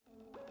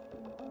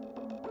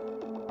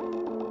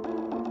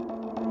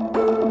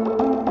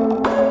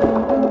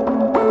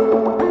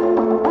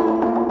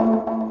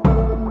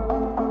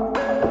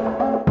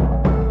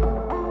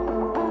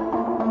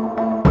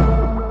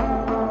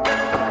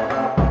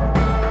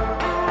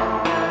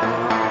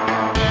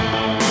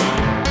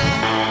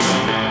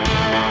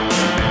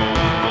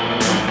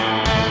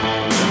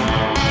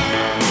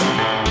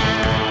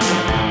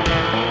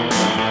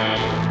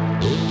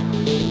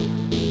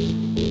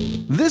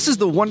This is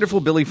the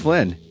wonderful Billy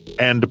Flynn.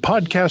 And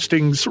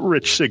podcasting's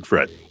Rich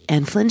Siegfried.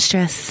 And Flynn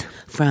Stress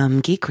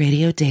from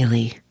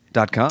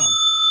GeekRadioDaily.com.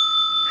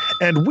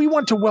 And we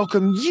want to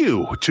welcome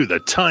you to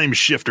the Time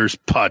Shifters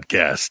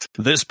podcast.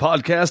 This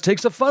podcast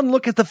takes a fun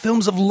look at the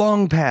films of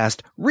long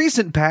past,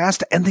 recent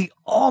past, and the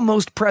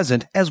almost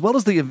present, as well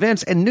as the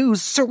events and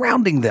news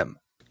surrounding them.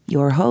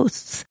 Your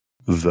hosts,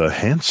 the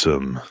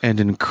handsome and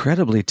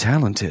incredibly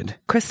talented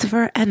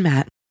Christopher and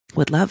Matt,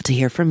 would love to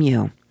hear from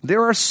you.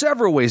 There are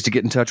several ways to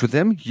get in touch with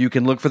them. You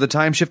can look for the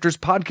Time Shifters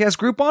podcast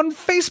group on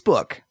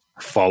Facebook.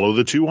 Follow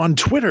the two on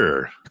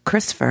Twitter.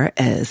 Christopher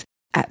is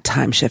at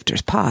Time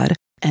Shifters Pod,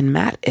 and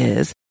Matt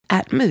is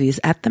at Movies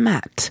at the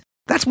Mat.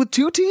 That's with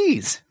 2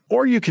 T's.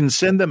 Or you can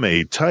send them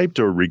a typed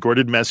or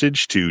recorded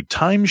message to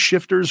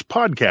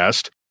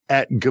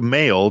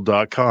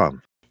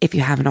timeshifterspodcast@gmail.com. If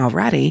you haven't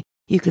already,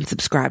 you can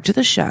subscribe to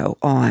the show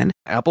on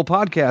Apple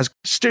Podcasts,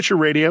 Stitcher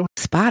Radio,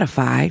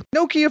 Spotify,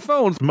 Nokia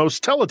phones,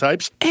 most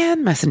teletypes,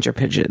 and messenger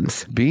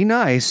pigeons. Be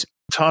nice.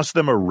 Toss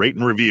them a rate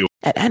and review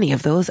at any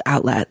of those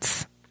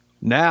outlets.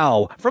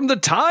 Now, from the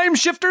Time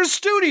Shifters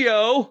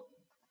studio,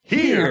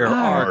 here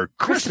are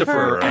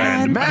Christopher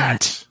and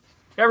Matt.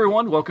 Hey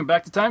everyone, welcome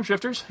back to Time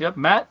Shifters. Yep,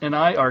 Matt and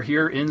I are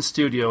here in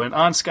studio, and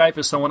on Skype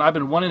is someone I've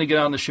been wanting to get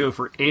on the show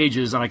for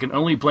ages, and I can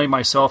only blame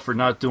myself for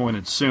not doing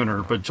it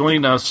sooner. But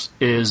joining us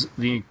is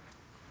the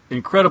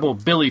incredible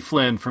Billy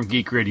Flynn from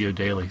Geek Radio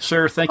Daily.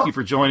 Sir, thank you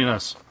for joining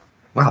us.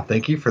 Wow,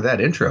 thank you for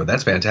that intro.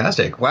 That's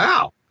fantastic.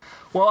 Wow.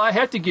 Well, I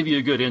had to give you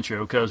a good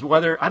intro because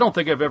I don't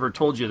think I've ever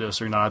told you this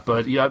or not,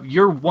 but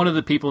you're one of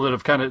the people that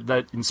have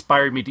that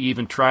inspired me to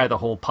even try the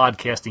whole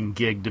podcasting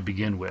gig to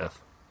begin with.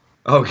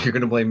 Oh, you're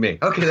going to blame me.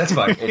 Okay, that's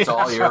fine. It's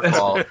all your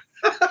fault.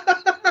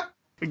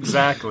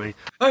 Exactly.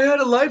 I had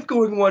a life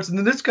going once, and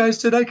then this guy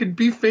said I could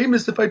be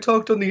famous if I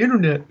talked on the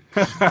internet.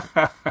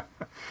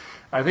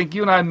 I think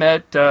you and I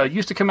met,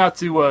 used to come out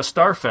to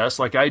Starfest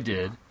like I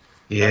did.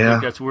 Yeah. I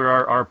think that's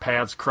where our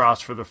paths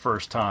crossed for the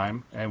first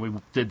time, and we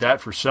did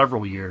that for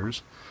several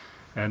years.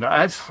 And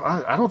I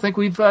don't think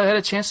we've had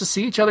a chance to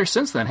see each other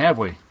since then, have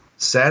we?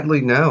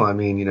 Sadly, no. I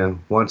mean,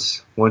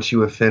 once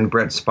you offend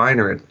Brett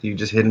Spiner, you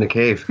just hid in a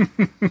cave.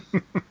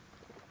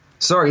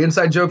 Sorry,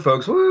 inside joke,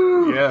 folks.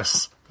 Woo!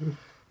 Yes.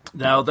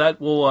 Now that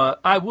will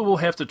we will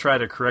have to try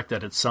to correct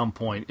that at some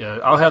point.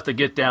 I'll have to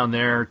get down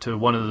there to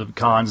one of the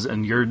cons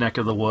in your neck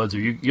of the woods, or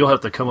you'll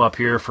have to come up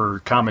here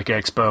for Comic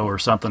Expo or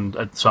something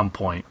at some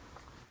point.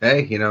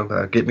 Hey,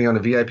 get me on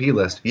the VIP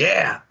list.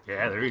 Yeah.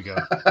 Yeah, there you go.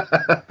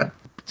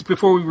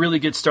 Before we really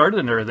get started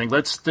and everything,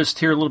 let's just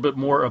hear a little bit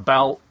more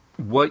about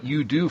what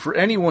you do for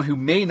anyone who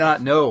may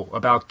not know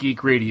about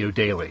Geek Radio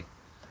Daily.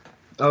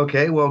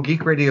 Okay, well,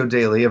 Geek Radio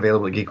Daily,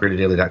 available at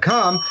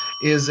GeekRadioDaily.com,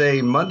 is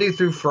a Monday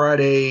through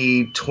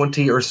Friday,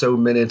 20 or so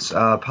minutes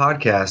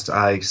podcast.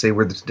 I say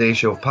we're the Today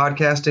Show of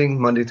podcasting.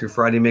 Monday through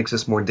Friday makes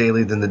us more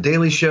daily than The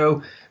Daily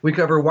Show. We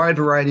cover a wide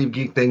variety of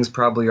geek things.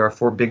 Probably our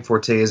big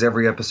forte is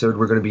every episode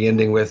we're going to be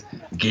ending with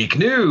Geek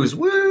News.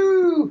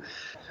 Woo!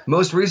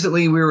 Most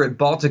recently, we were at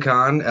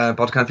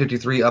Balticon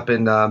 53 up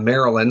in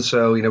Maryland.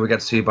 So, we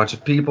got to see a bunch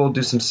of people,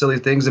 do some silly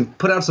things, and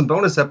put out some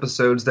bonus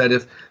episodes that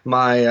if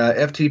my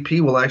FTP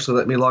will actually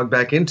let me log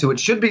back into, it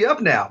should be up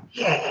now.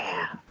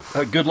 Yeah.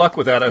 Good luck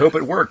with that. I hope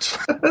it works.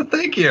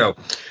 Thank you.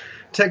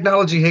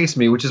 Technology hates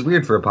me, which is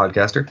weird for a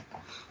podcaster.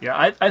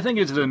 Yeah, I think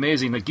it's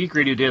amazing that Geek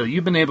Radio Daily,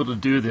 you've been able to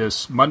do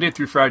this Monday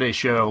through Friday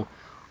show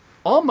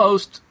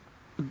almost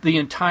the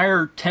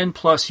entire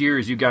 10-plus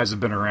years you guys have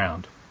been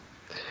around.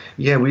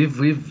 Yeah, we're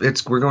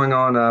going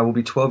on. We'll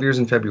be 12 years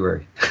in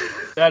February.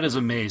 That is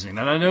amazing,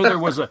 and I know there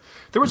was a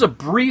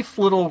brief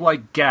little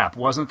gap,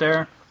 wasn't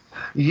there?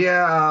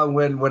 Yeah,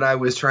 when I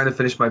was trying to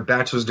finish my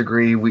bachelor's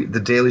degree, the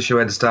Daily Show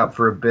had to stop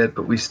for a bit,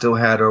 but we still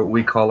had what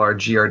we call our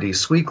GRD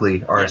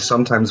Sweekly, our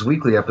sometimes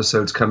weekly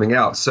episodes coming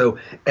out. So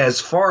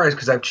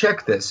because I've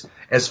checked this,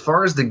 as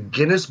far as the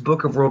Guinness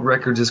Book of World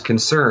Records is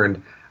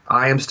concerned,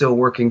 I am still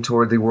working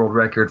toward the world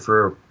record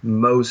for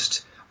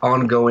most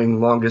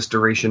ongoing longest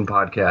duration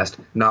podcast.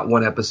 Not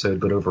one episode,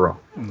 but overall.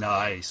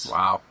 Nice.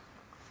 Wow.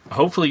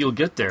 Hopefully you'll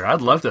get there.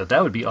 I'd love that.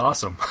 That would be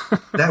awesome.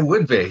 That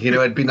would be.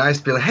 It'd be nice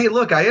to be like, hey,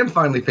 look, I am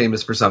finally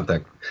famous for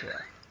something. Yeah.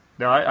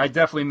 No, I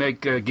definitely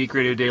make Geek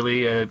Radio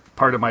Daily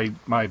part of my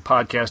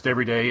podcast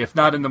every day. If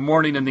not in the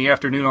morning, in the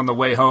afternoon on the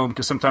way home,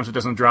 because sometimes it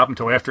doesn't drop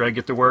until after I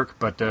get to work.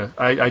 But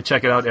I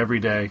check it out every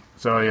day.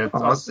 So it is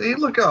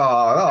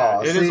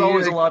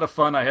always a lot of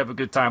fun. I have a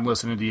good time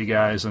listening to you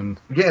guys, and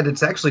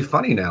it's actually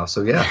funny now.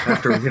 So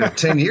after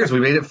 10 years, we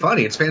made it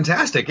funny. It's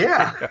fantastic.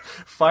 Yeah.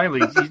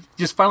 Finally, you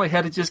just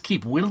had to just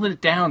keep whittling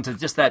it down to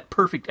just that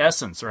perfect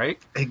essence, right?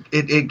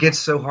 It gets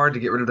so hard to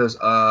get rid of those.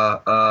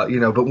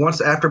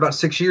 But after about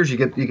 6 years, you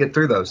get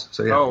through those.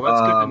 So yeah. Oh,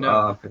 that's good to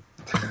know.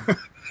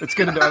 It's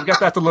good to know. I've got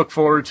that to look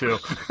forward to.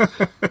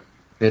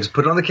 Just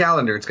put it on the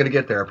calendar. It's going to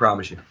get there. I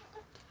promise you.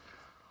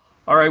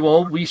 All right.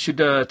 Well, we should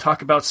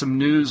talk about some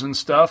news and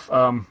stuff.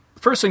 The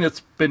first thing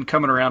that's been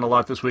coming around a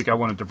lot this week I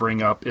wanted to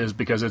bring up is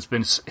because it's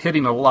been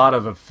hitting a lot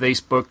of the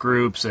Facebook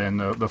groups and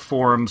the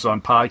forums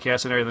on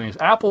podcasts and everything. Is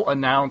Apple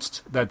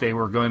announced that they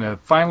were going to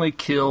finally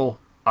kill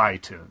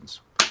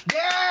iTunes.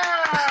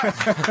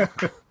 Yeah!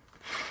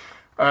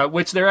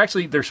 Which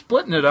they're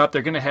splitting it up.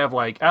 They're going to have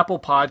like Apple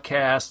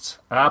Podcasts,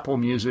 Apple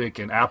Music,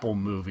 and Apple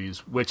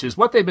Movies, which is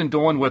what they've been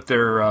doing with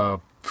their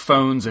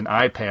phones and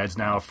iPads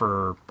now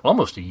for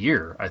almost a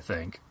year, I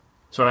think.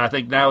 So I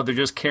think now they're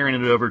just carrying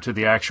it over to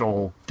the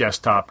actual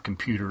desktop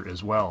computer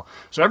as well.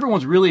 So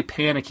everyone's really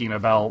panicking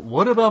about,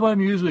 what about my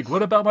music?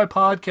 What about my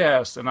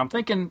podcast? And I'm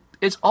thinking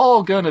it's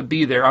all going to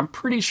be there. I'm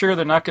pretty sure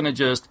they're not going to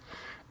just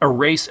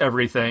erase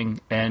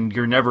everything and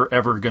you're never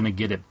ever going to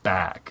get it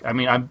back. I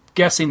mean, I'm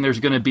guessing there's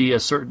going to be a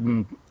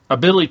certain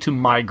ability to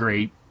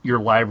migrate your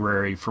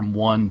library from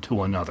one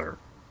to another.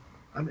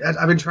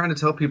 I've been trying to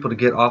tell people to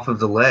get off of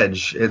the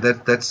ledge.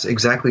 That's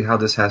exactly how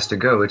this has to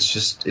go. It's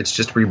just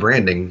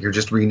rebranding. You're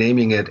just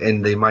renaming it,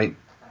 and they might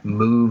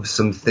move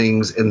some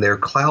things in their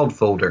cloud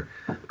folder.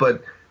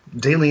 But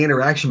daily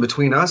interaction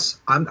between us,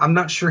 I'm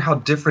not sure how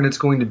different it's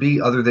going to be,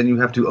 other than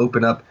you have to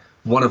open up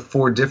one of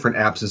 4 different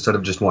apps instead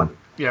of just one.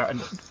 Yeah,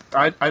 and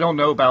I don't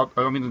know about,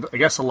 I mean, I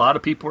guess a lot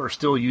of people are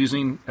still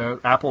using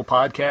Apple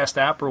Podcast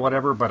app or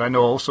whatever, but I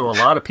know also a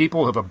lot of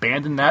people have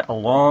abandoned that a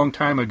long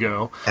time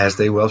ago. As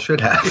they well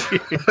should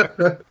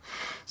have.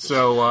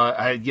 So,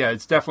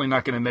 it's definitely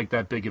not going to make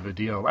that big of a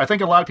deal. I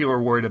think a lot of people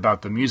are worried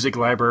about the music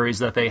libraries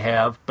that they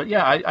have, but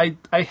yeah,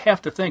 I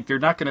have to think they're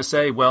not going to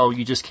say, well,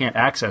 you just can't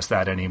access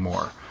that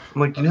anymore. I'm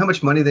like, do you know how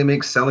much money they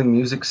make selling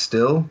music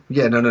still?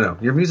 Yeah, no.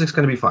 Your music's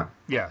going to be fine.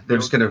 Yeah. They're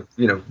just going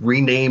to,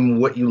 rename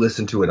what you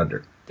listen to it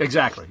under.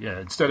 Exactly, yeah.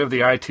 Instead of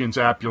the iTunes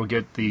app, you'll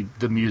get the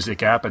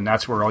music app, and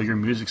that's where all your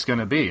music's going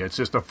to be. It's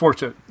just a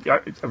fortune.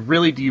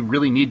 Really, do you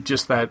really need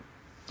just that?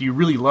 Do you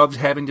really love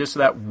having just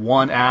that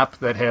one app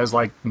that has,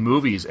 like,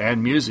 movies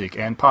and music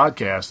and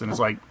podcasts? And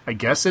it's like, I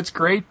guess it's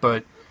great,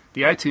 but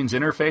the iTunes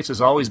interface has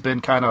always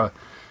been kind of,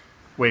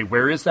 wait,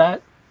 where is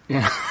that?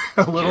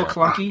 A little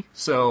clunky,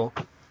 so...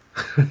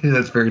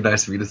 That's very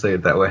nice of you to say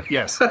it that way.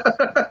 Yes. So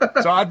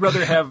I'd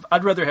rather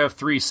have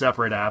 3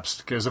 separate apps,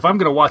 because if I'm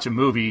going to watch a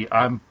movie,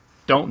 I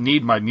don't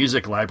need my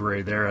music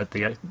library there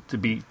to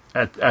be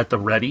at the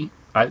ready.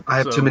 I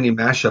have too many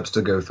mashups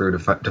to go through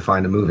to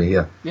find a movie.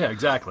 Yeah. Yeah,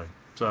 exactly.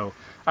 So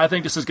I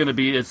think this is going to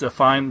be, it's a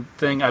fine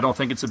thing. I don't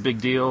think it's a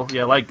big deal.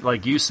 Yeah,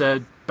 like you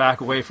said,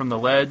 back away from the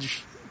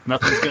ledge.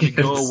 Nothing's going to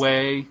go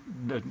away.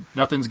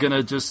 Nothing's going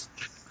to just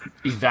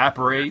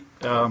evaporate.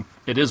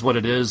 It is what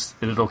it is,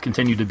 and it'll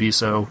continue to be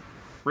so.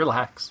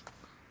 Relax.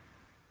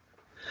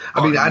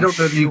 I mean, I don't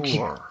know if you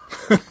keep...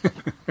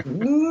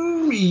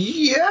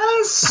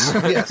 Yes.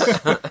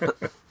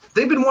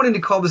 They've been wanting to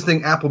call this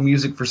thing Apple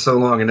Music for so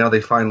long, and now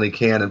they finally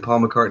can, and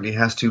Paul McCartney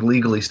has to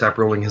legally stop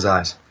rolling his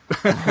eyes.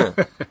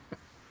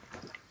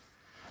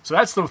 So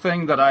that's the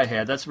thing that I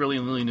had. That's really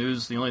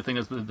news. The only thing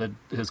that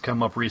has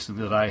come up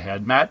recently that I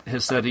had. Matt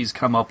has said he's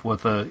come up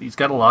with he's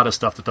got a lot of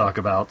stuff to talk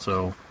about,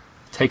 so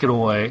take it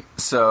away.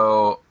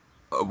 So...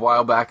 A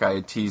while back, I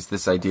teased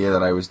this idea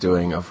that I was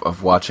doing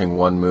of watching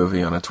one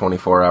movie on a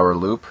 24-hour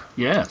loop.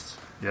 Yes.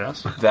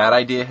 That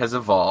idea has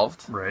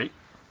evolved. Right.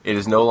 It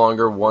is no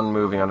longer one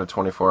movie on a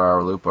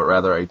 24-hour loop, but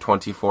rather a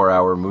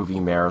 24-hour movie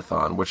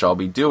marathon, which I'll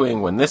be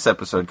doing when this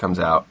episode comes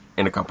out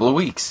in a couple of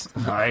weeks.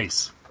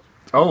 Nice.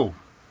 Oh,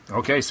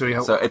 okay. So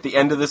at the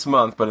end of this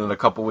month, but in a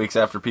couple of weeks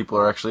after people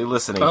are actually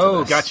listening to this.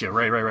 Oh, gotcha.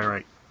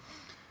 Right.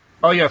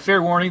 Oh, yeah,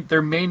 fair warning.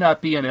 There may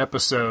not be an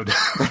episode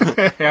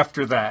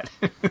after that.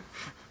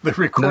 The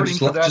recording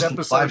for that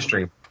episode live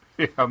stream.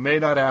 Yeah, may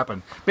not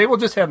happen. Maybe we'll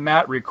just have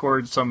Matt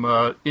record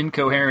some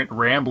incoherent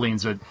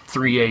ramblings at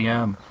 3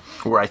 a.m.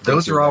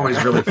 Those are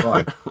always really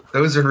fun.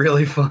 Those are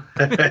really fun.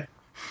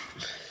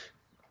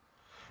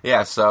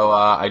 Yeah, so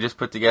I just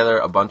put together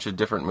a bunch of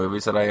different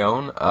movies that I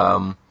own.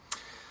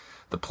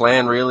 The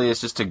plan really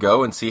is just to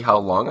go and see how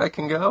long I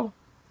can go.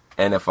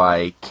 And if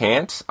I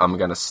can't, I'm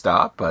going to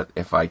stop. But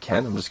if I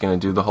can, I'm just going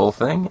to do the whole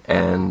thing.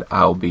 And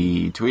I'll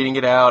be tweeting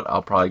it out.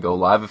 I'll probably go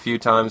live a few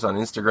times on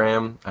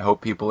Instagram. I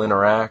hope people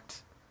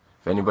interact.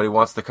 If anybody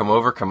wants to come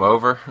over, come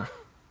over.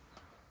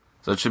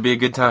 So it should be a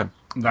good time.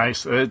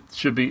 Nice.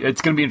 It's going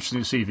to be interesting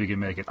to see if you can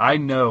make it. I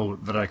know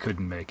that I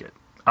couldn't make it.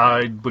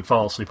 I would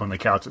fall asleep on the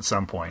couch at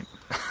some point.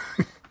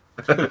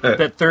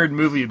 That third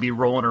movie would be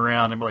rolling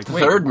around. And I'm like,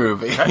 wait. Third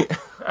movie?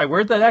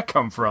 Where'd that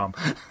come from?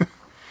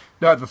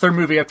 No, the third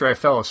movie after I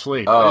fell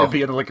asleep. Oh. It'd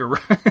be in like a...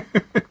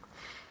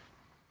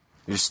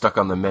 You're stuck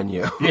on the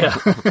menu. Yeah.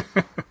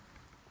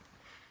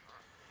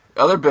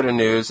 Other bit of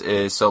news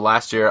is, so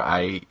last year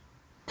I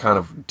kind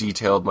of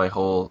detailed my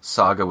whole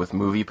saga with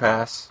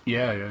MoviePass.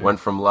 Yeah. Went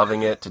from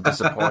loving it to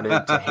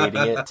disappointed to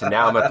hating it to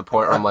now I'm at the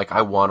point where I'm like,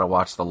 I want to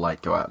watch the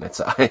light go out in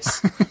its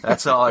eyes.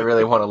 That's all I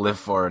really want to live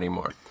for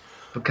anymore.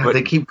 But God,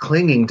 they keep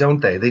clinging,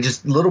 don't they? They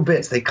just, little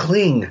bits, they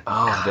cling.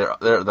 Oh,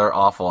 they're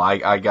awful.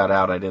 I got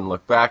out, I didn't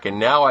look back, and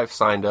now I've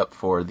signed up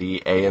for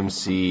the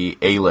AMC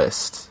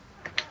A-List.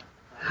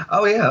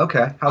 Oh, yeah,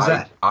 okay. How's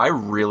that? I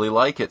really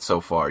like it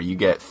so far. You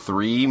get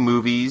 3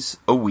 movies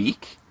a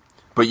week,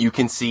 but you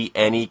can see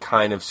any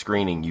kind of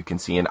screening. You can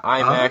see an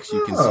IMAX,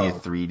 you can see a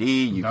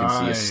 3D, you can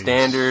see a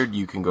standard,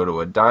 you can go to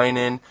a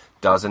dine-in,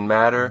 doesn't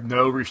matter.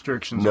 No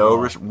restrictions.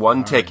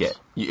 One ticket.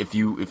 If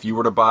you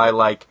were to buy,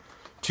 like,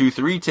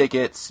 2-3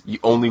 tickets,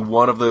 only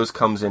one of those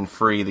comes in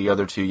free. The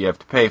other 2 you have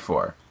to pay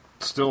for.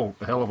 Still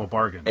a hell of a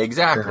bargain.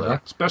 Exactly.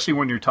 Especially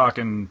when you're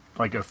talking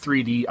like a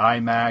 3D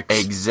IMAX.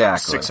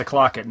 Exactly. 6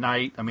 o'clock at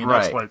night. I mean,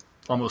 that's what,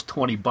 almost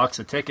 $20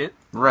 a ticket.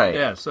 Right.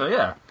 Yeah, so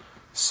yeah.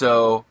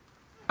 So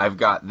I've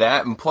got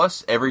that, and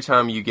plus every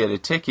time you get a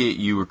ticket,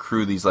 you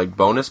accrue these like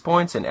bonus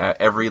points, and at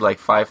every like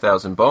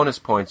 5,000 bonus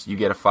points, you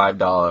get a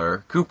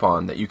 $5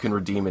 coupon that you can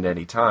redeem at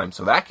any time.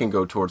 So that can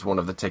go towards one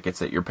of the tickets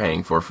that you're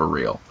paying for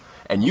real.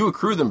 And you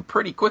accrue them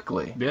pretty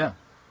quickly. Yeah.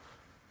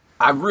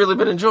 I've really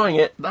been enjoying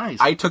it. Nice.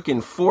 I took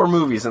in 4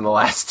 movies in the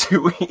last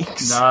 2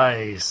 weeks.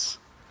 Nice.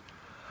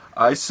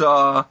 I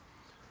saw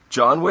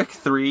John Wick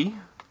 3,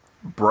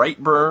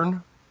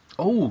 Brightburn,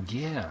 Oh,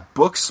 yeah.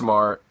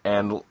 Booksmart,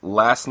 and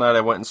last night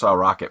I went and saw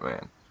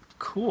Rocketman.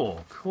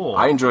 Cool.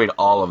 I enjoyed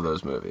all of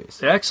those movies.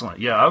 Excellent.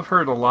 Yeah, I've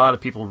heard a lot of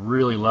people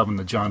really loving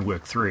the John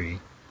Wick 3.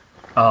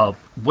 What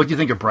do you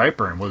think of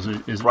Brightburn?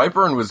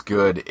 Brightburn was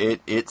good.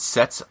 It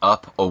sets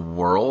up a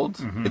world.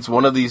 Mm-hmm. It's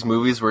one of these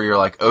movies where you're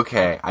like,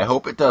 okay, I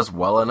hope it does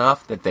well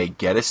enough that they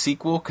get a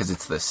sequel, because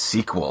it's the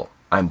sequel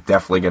I'm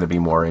definitely going to be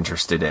more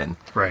interested in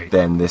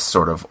than this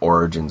sort of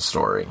origin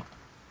story.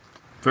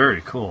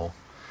 Very cool.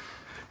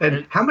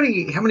 And how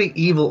many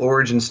evil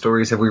origin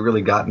stories have we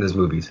really gotten as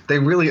movies? They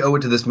really owe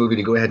it to this movie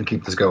to go ahead and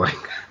keep this going.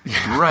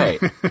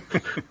 Right.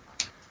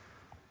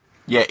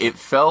 Yeah, it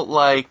felt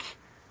like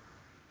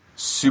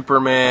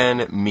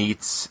Superman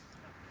meets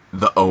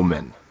The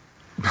Omen.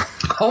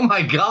 Oh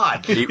my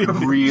God. It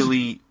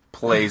really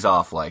plays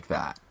off like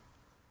that.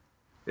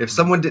 If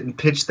someone didn't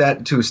pitch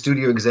that to a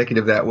studio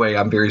executive that way,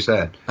 I'm very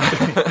sad.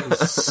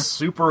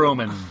 Super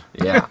Omen.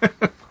 Yeah.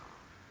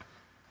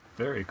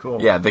 Very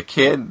cool. Yeah, the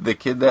kid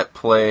that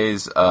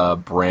plays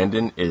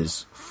Brandon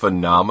is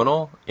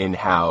phenomenal in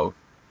how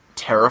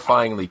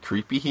terrifyingly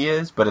creepy he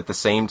is, but at the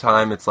same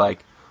time it's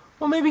like,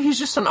 well, maybe he's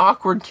just an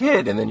awkward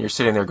kid, and then you're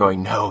sitting there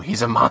going, no,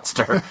 he's a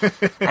monster,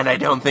 and I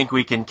don't think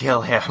we can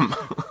kill him.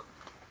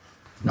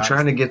 I'm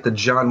trying to get the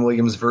John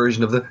Williams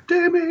version of the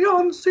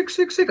Damien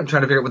 666. I'm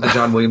trying to figure out what the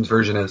John Williams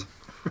version is.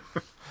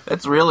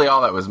 That's really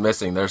all that was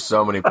missing. There's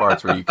so many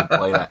parts where you can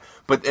play that.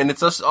 And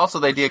it's also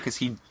the idea, because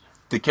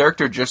the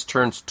character just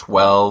turns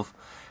 12,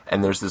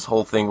 and there's this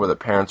whole thing where the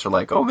parents are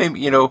like, oh, maybe,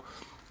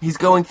 he's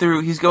going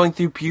through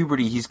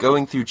puberty, he's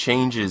going through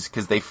changes,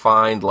 because they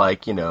find,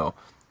 like,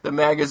 the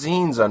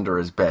magazines under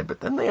his bed, but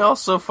then they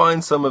also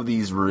find some of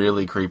these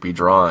really creepy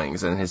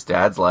drawings, and his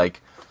dad's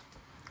like,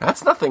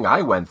 that's nothing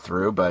I went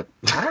through, but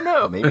I don't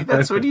know, maybe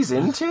that's what he's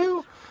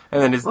into?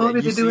 And then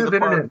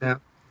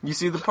you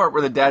see the part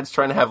where the dad's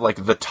trying to have,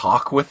 like, the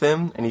talk with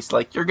him, and he's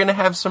like, you're going to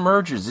have some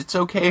urges. It's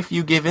okay if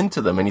you give in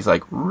to them. And he's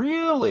like,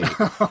 really?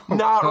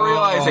 Not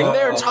realizing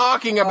they're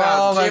talking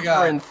about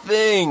different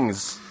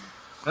things.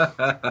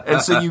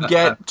 And so you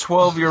get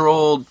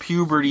 12-year-old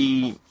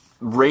puberty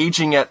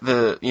raging at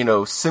the,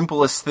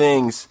 simplest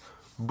things,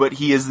 but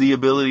he has the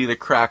ability to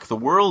crack the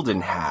world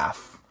in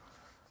half.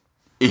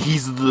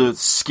 He's the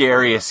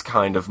scariest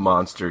kind of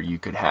monster you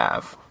could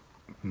have.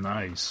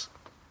 Nice.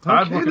 Okay,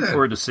 I'm looking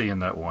forward to seeing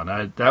that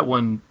one. That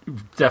one,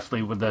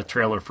 definitely, when that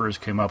trailer first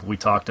came up, we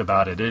talked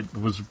about it. It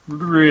was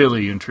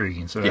really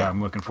intriguing, so yeah,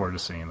 I'm looking forward to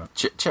seeing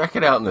it. Check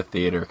it out in the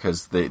theater,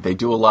 because they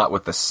do a lot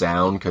with the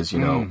sound, because,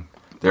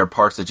 there are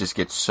parts that just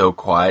get so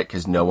quiet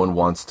because no one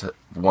wants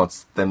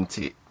them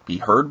to be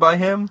heard by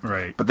him.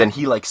 Right. But then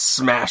he, like,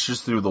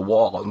 smashes through the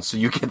wall, and so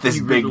you get this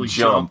big really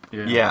jump.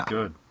 Yeah,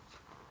 good.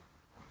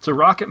 So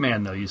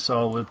Rocketman, though, you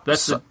saw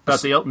that's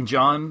about the Elton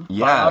John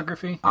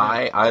biography?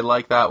 Yeah. I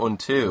like that one,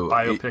 too.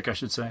 Biopic, I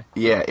should say.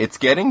 Yeah, it's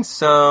getting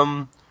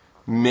some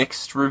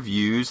mixed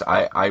reviews.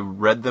 I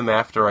read them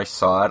after I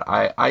saw it.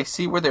 I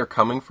see where they're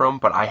coming from,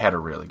 but I had a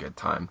really good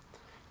time.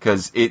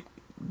 Because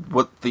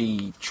what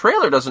the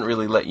trailer doesn't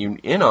really let you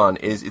in on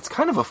is it's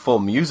kind of a full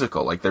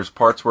musical. Like, there's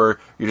parts where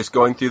you're just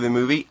going through the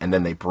movie, and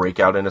then they break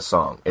out in a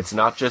song. It's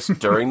not just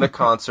during the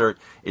concert,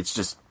 it's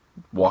just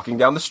walking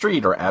down the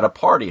street or at a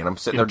party, and I'm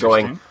sitting there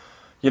going,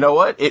 you know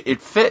what?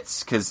 It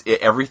fits, because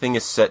everything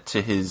is set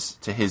to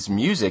his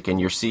music,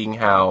 and you're seeing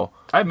how...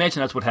 I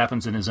imagine that's what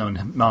happens in his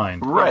own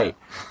mind. Right.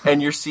 Yeah.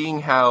 And you're seeing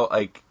how,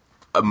 like,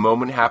 a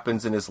moment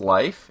happens in his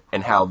life,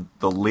 and how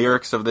the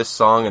lyrics of this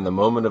song and the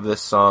moment of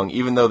this song,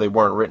 even though they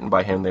weren't written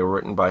by him, they were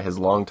written by his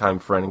longtime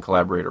friend and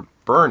collaborator,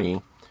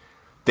 Bernie,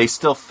 they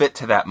still fit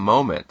to that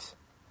moment.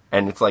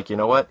 And it's like, you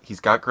know what? He's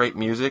got great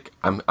music.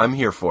 I'm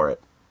here for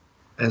it.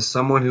 As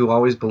someone who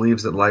always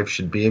believes that life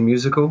should be a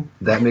musical,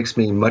 that makes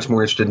me much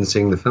more interested in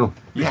seeing the film.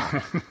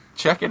 Yeah.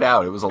 Check it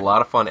out. It was a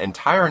lot of fun. And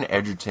Taron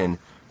Egerton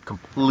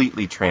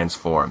completely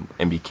transformed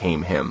and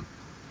became him.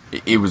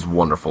 It was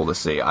wonderful to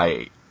see.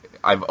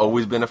 I've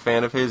always been a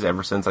fan of his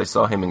ever since I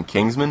saw him in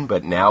Kingsman,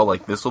 but now,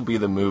 like, this will be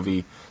the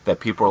movie that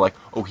people are like,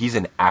 oh, he's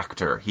an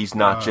actor. He's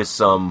not just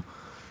some,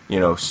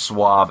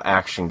 suave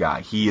action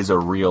guy. He is a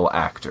real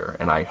actor,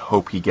 and I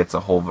hope he gets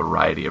a whole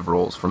variety of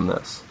roles from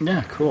this.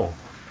 Yeah, cool.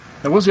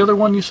 And what was the other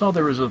one you saw?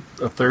 There was a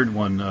third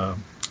one.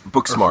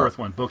 Booksmart. Fourth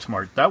one,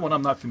 Booksmart. That one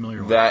I'm not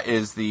familiar with. That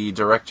is the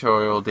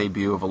directorial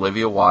debut of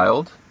Olivia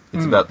Wilde.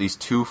 It's about these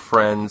two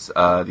friends,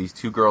 these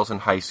two girls in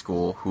high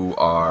school who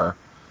are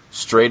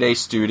straight A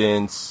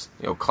students,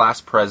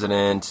 class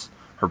president,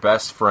 her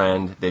best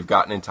friend. They've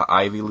gotten into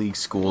Ivy League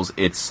schools.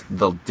 It's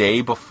the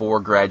day before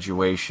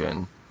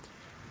graduation,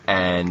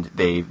 and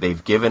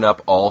they've given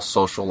up all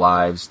social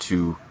lives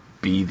to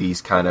be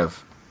these kind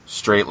of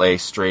straight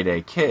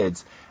A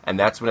kids, and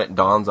that's when it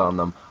dawns on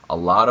them. A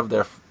lot of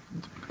their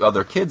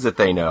other kids that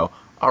they know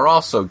are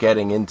also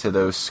getting into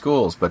those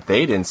schools, but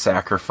they didn't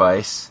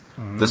sacrifice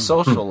the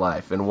social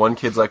life. And one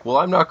kid's like, well,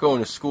 I'm not going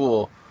to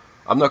school,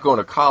 I'm not going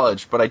to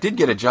college, but I did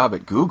get a job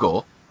at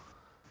Google.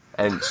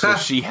 And so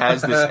she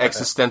has this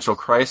existential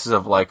crisis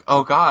of like,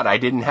 oh God, I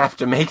didn't have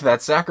to make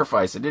that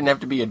sacrifice. I didn't have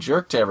to be a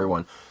jerk to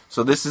everyone.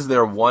 So this is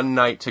their one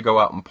night to go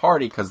out and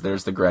party because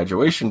there's the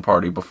graduation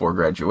party before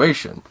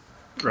graduation.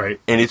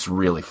 Right. And it's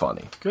really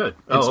funny. Good.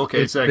 Oh,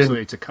 okay. It's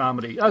a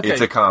comedy. Okay.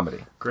 It's a comedy.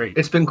 Great.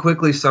 It's been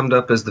quickly summed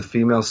up as the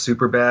female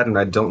Superbad, and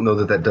I don't know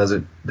that does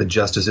it the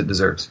justice it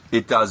deserves.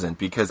 It doesn't,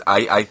 because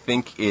I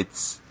think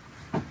it's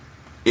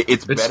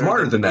better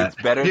smarter than that.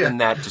 It's better than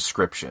that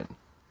description.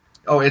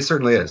 Oh, it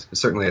certainly is. It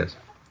certainly is.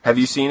 Have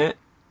you seen it?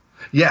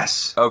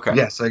 Yes. Okay.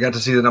 Yes, I got to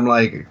see that. I'm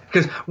like,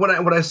 because when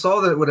I saw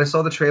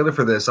the trailer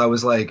for this, I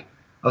was like,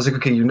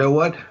 okay, you know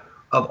what?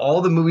 Of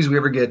all the movies we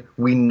ever get,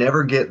 we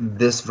never get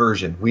this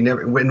version. We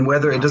never,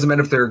 whether it doesn't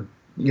matter if they're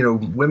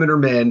women or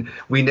men,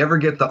 we never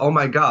get the, oh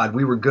my God,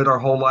 we were good our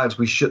whole lives,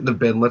 we shouldn't have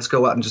been, let's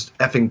go out and just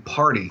effing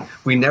party.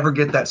 We never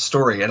get that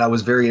story, and I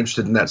was very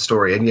interested in that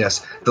story. And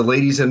yes, the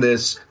ladies in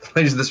this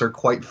are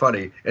quite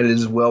funny, and it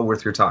is well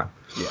worth your time.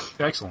 Yeah.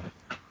 Excellent.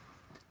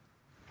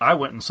 I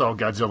went and saw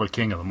Godzilla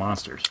King of the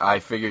Monsters. I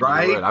figured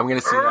Right? you would. I'm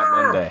going to see that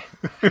Monday.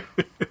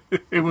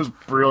 It was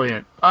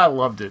brilliant. I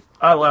loved it.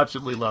 I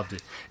absolutely loved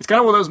it. It's kind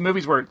of one of those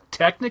movies where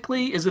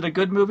technically, is it a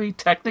good movie?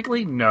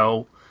 Technically,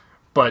 no.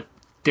 But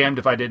damned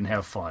if I didn't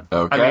have fun.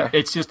 Okay. I mean,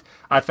 it's just,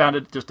 I found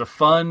it just a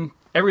fun,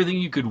 everything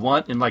you could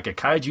want in like a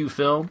kaiju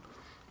film.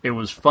 It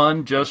was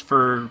fun just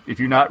for, if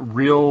you're not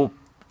real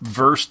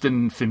versed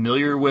and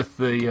familiar with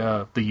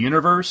the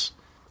universe,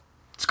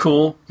 it's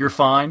cool. You're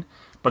fine.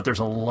 But there's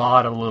a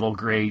lot of little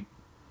great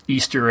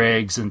Easter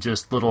eggs and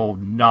just little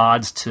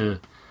nods to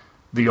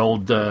the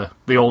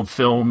old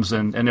films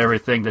and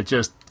everything that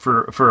just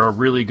for a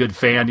really good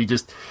fan,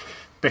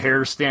 the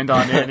hairs stand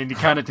on end and you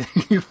kind of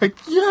you're like,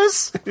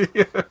 yes.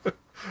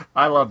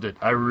 I loved it.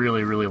 I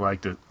really, really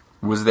liked it.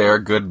 Was there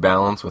a good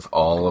balance with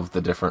all of the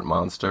different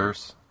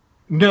monsters?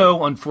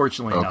 No,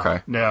 unfortunately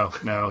okay.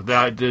 not. No.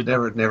 That did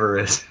Never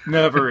is.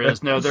 Never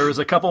is. No, there was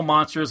a couple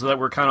monsters that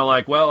were kind of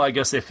like, well, I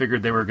guess they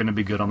figured they were going to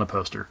be good on the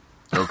poster.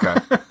 Okay.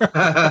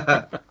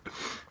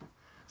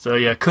 So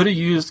yeah, could have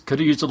used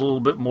a little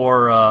bit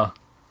more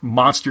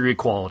monster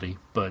equality,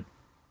 but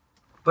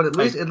at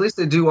least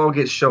they do all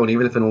get shown,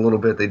 even if in a little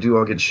bit they do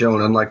all get shown.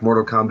 Unlike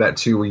Mortal Kombat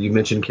 2, where you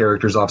mention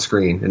characters off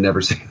screen and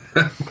never see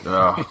them.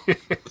 Oh.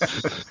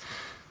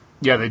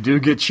 Yeah, they do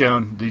get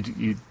shown.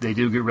 They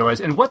do get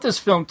realized. And what this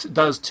film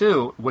does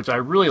too, which I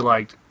really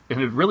liked, and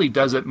it really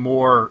does it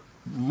more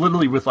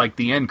literally with like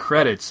the end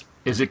credits,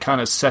 is it kind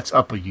of sets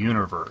up a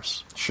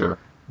universe. Sure.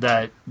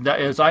 That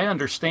as I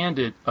understand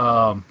it,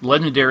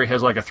 Legendary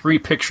has like a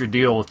 3-picture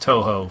deal with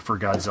Toho for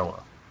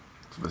Godzilla.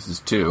 So this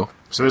is 2.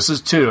 So this is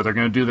 2. They're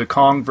going to do the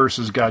Kong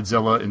versus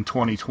Godzilla in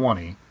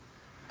 2020.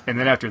 And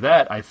then after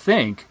that, I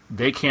think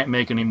they can't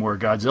make any more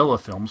Godzilla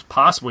films,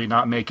 possibly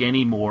not make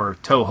any more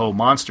Toho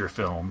monster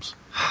films.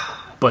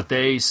 But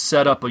they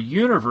set up a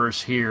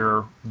universe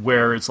here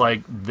where it's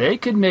like they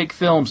could make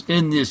films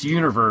in this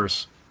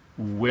universe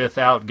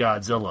without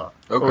Godzilla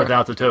or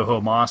without the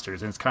Toho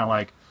monsters. And it's kind of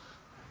like,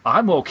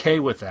 I'm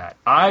okay with that.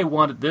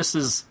 This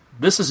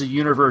is a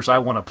universe I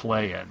want to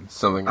play in.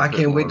 Something I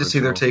can't wait to see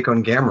their take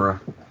on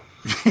Gamera.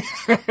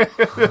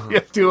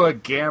 Do a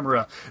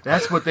Gamera.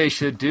 That's what they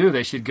should do.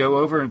 They should go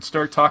over and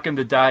start talking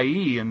to Dai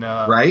and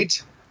right?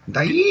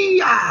 Dai.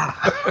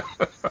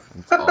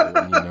 It's all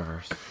one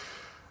universe.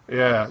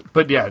 Yeah,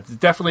 but yeah,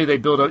 definitely they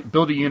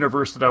build a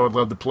universe that I would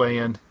love to play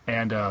in,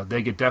 and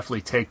they could definitely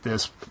take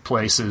this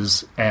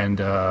places and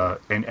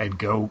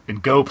go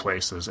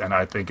places, and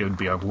I think it would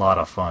be a lot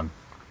of fun.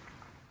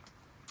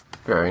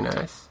 Very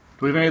nice.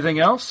 Do we have anything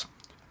else?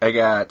 I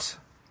got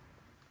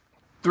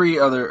 3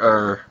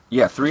 other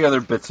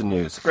bits of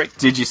news. Great.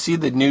 Did you see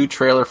the new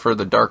trailer for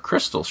the Dark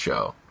Crystal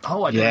show?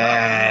 Oh, I did.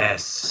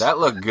 Yes. That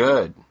looked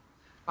good.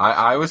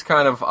 I was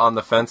kind of on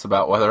the fence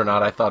about whether or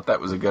not I thought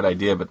that was a good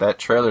idea, but that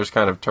trailer's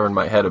kind of turned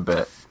my head a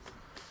bit.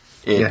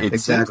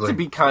 It seems to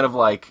be kind of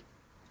like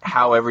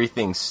how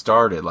everything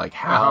started, like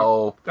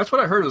how... That's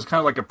what I heard. It was kind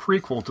of like a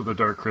prequel to the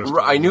Dark Crystal.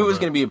 I knew it was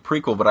going to be a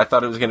prequel, but I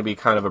thought it was going to be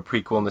kind of a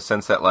prequel in the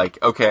sense that, like,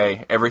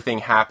 okay, everything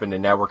happened,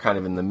 and now we're kind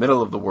of in the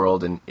middle of the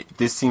world, and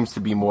this seems to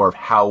be more of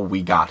how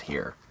we got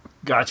here.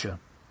 Gotcha.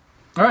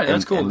 All right,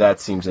 that's cool. And that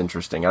seems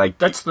interesting. And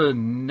that's the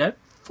Netflix?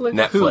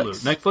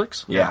 Hulu.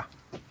 Netflix? Yeah.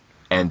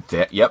 And,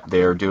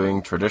 they're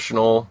doing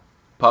traditional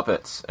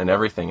puppets and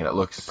everything, and it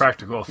looks...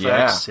 Practical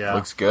effects, yeah.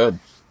 Looks good.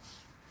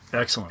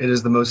 Excellent. It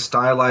is the most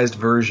stylized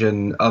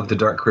version of the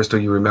Dark Crystal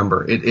you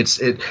remember.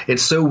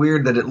 It's so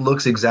weird that it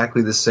looks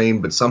exactly the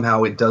same, but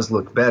somehow it does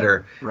look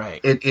better. Right.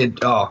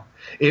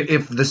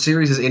 If the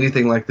series is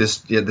anything like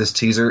this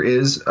teaser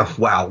is,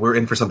 wow, we're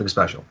in for something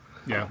special.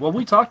 Yeah, well,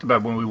 we talked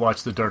about when we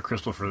watched the Dark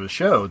Crystal for the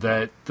show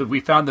that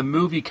we found the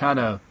movie kind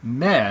of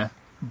meh,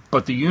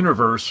 but the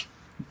universe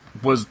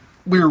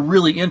we were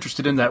really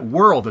interested in that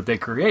world that they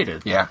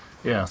created. Yeah.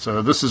 Yeah,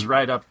 so this is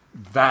right up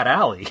that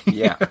alley.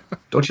 Yeah.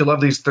 Don't you love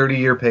these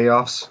 30-year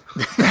payoffs?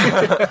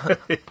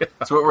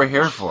 That's what we're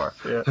here for.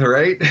 Yeah.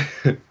 Right?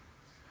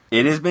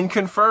 It has been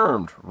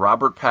confirmed.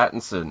 Robert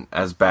Pattinson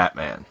as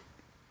Batman.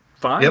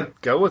 Fine.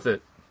 Yep. Go with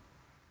it.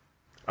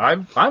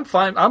 I'm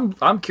fine.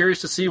 I'm curious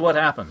to see what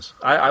happens.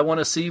 I want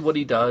to see what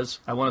he does.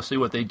 I want to see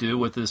what they do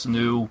with this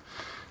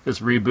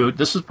reboot.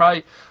 This is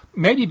probably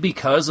maybe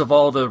because of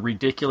all the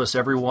ridiculous.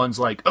 Everyone's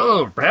like,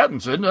 "Oh,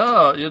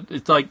 Pattinson!"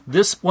 It's like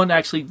this one.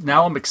 Actually,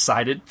 now I'm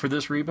excited for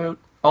this reboot.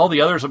 All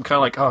the others, I'm kind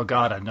of like, "Oh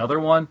God, another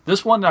one."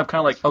 This one, I'm kind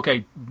of like,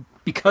 "Okay,"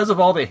 because of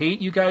all the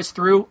hate you guys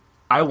threw.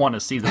 I want to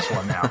see this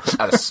one now.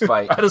 Out of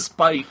spite. Out of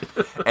spite.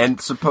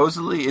 And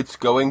supposedly it's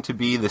going to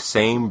be the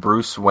same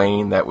Bruce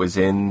Wayne that was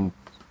in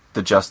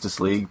the Justice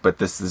League, but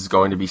this is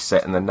going to be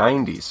set in the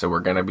 90s, so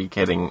we're going to be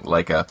getting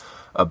like a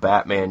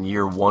Batman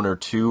year 1 or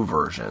 2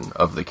 version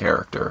of the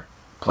character,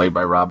 played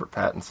by Robert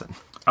Pattinson.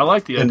 I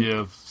like the idea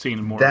of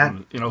seeing more that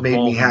made me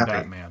evolving happy.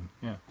 Batman.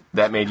 Yeah.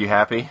 That made you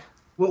happy?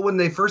 Well, when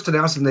they first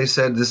announced it, they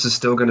said this is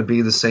still going to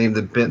be the same,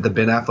 the Ben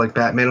Affleck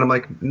Batman. And I'm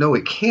like, no,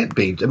 it can't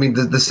be. I mean,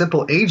 the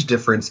simple age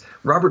difference,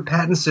 Robert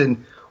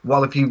Pattinson,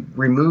 while if you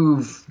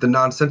remove the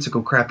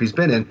nonsensical crap he's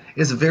been in,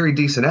 is a very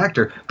decent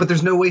actor. But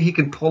there's no way he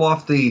can pull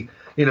off the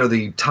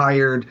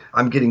tired,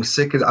 I'm getting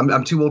sick,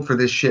 I'm too old for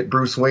this shit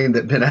Bruce Wayne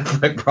that Ben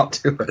Affleck brought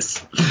to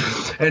us.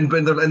 and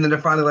then they're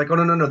finally like, oh,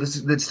 no,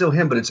 it's still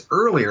him, but it's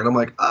earlier. And I'm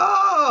like,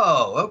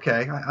 oh,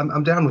 okay,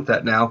 I'm down with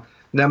that now.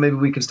 Now maybe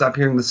we can stop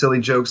hearing the silly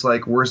jokes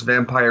like worst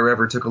vampire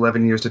ever took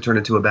 11 years to turn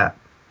into a bat.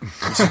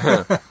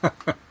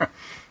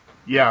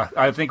 Yeah,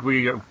 I think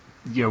we're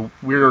going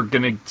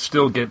to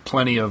still get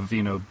plenty of,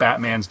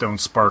 Batmans don't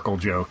sparkle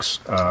jokes.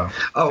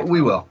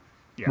 We will.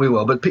 Yeah. We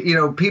will. But,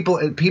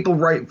 people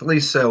rightfully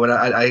so, and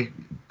I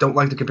don't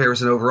like the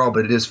comparison overall,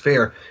 but it is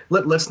fair.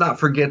 Let's not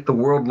forget the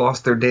world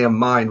lost their damn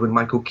mind when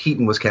Michael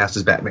Keaton was cast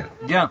as Batman.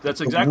 Yeah, that's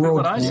exactly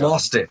what I said. The world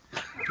lost it.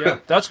 Yeah,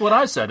 that's what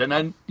I said, and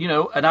then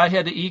and I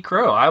had to eat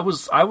crow. I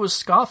was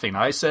scoffing.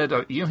 I said,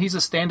 he's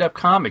a stand-up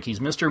comic. He's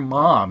Mr.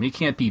 Mom. He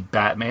can't be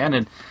Batman,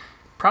 and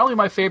probably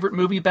my favorite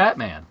movie,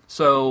 Batman.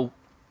 So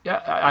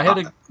yeah, I had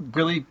to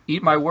really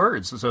eat my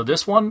words. So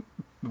this one,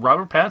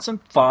 Robert Pattinson,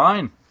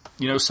 fine.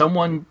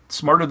 Someone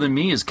smarter than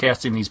me is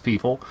casting these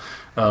people.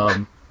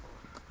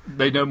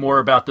 They know more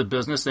about the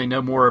business. They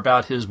know more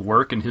about his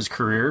work and his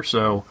career.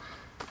 So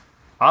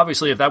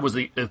obviously,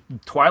 if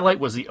Twilight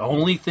was the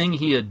only thing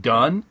he had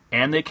done,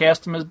 and they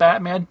cast him as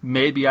Batman,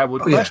 maybe I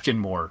would question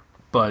more.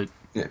 But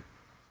yeah,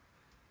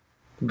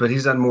 but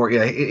he's done more.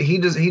 Yeah, he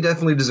does. He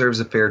definitely deserves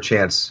a fair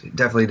chance. He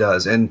definitely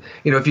does. And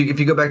if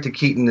you go back to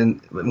Keaton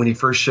and when he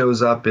first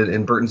shows up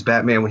in Burton's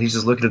Batman, when he's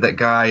just looking at that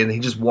guy and he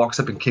just walks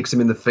up and kicks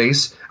him in the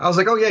face, I was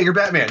like, oh yeah, you're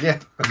Batman. Yeah,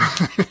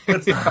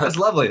 that's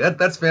lovely.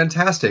 That's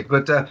fantastic.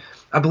 But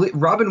I believe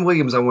Robin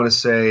Williams, I want to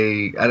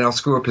say, and I'll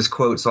screw up his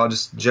quote, so I'll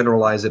just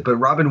generalize it. But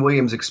Robin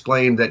Williams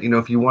explained that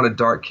if you want a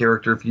dark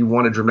character, if you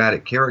want a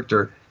dramatic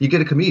character, you get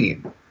a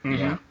comedian.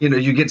 mm-hmm.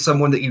 You get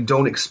someone that you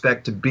don't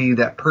expect to be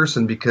that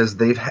person because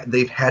they've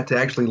had to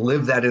actually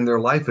live that in their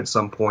life at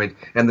some point,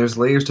 and there's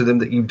layers to them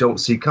that you don't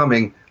see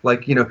coming.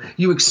 Like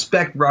you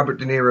expect Robert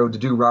De Niro to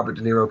do Robert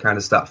De Niro kind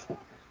of stuff.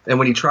 And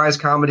when he tries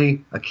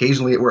comedy,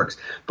 occasionally it works.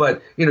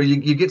 But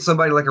you get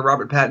somebody like a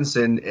Robert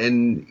Pattinson,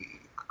 and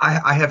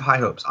I have high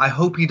hopes. I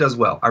hope he does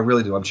well. I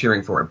really do. I'm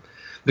cheering for him.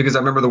 Because I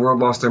remember the world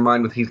lost their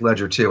mind with Heath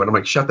Ledger, too. And I'm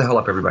like, shut the hell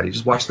up, everybody.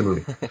 Just watch the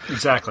movie.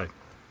 Exactly.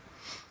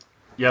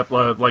 Yep,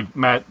 like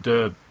Matt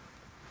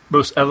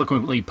most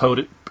eloquently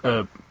forget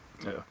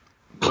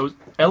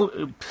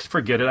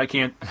it, I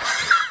can't.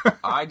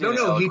 I did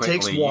No, he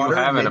takes eloquently. water.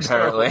 You haven't,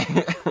 apparently.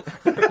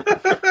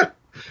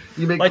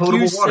 You make Like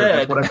potable you water. That's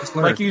said, what I just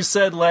learned. like you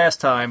said last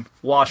time,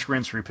 wash,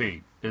 rinse,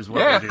 repeat is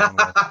what we're dealing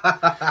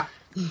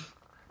with.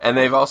 And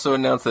they've also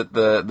announced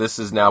that this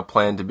is now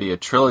planned to be a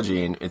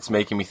trilogy, and it's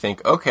making me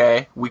think,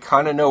 okay, we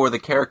kind of know where the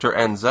character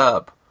ends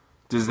up.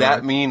 Does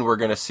that mean we're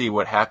going to see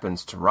what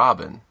happens to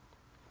Robin?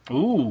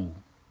 Ooh.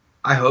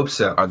 I hope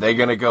so. Are they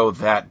going to go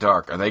that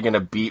dark? Are they going to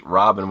beat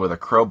Robin with a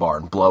crowbar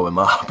and blow him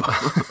up?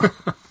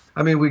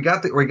 I mean, we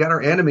got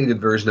our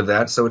animated version of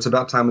that, so it's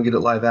about time we get it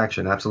live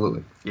action.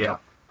 Absolutely. Yeah.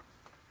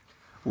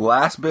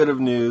 Last bit of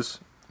news.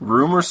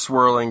 Rumors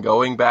swirling,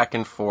 going back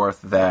and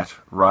forth, that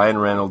Ryan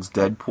Reynolds'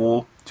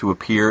 Deadpool to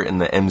appear in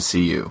the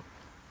MCU.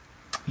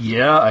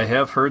 Yeah, I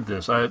have heard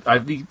this. I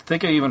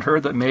think I even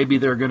heard that maybe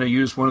they're going to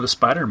use one of the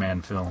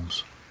Spider-Man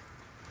films.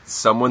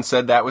 Someone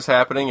said that was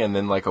happening, and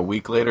then like a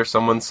week later,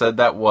 someone said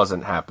that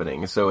wasn't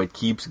happening. So it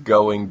keeps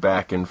going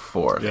back and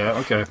forth. Yeah,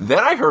 okay. Then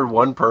I heard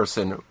one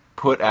person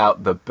put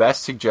out the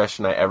best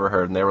suggestion I ever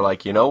heard, and they were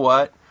like, you know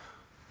what?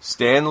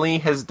 Stan Lee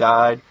has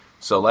died.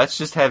 So let's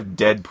just have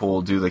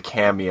Deadpool do the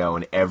cameo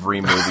in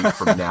every movie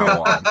from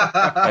now on.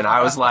 And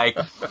I was like,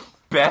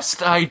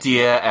 best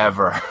idea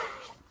ever.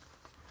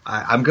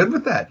 I'm good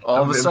with that.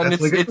 All of a sudden,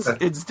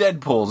 it's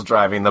Deadpool's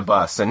driving the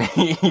bus, and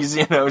he's,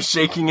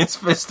 shaking his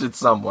fist at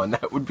someone.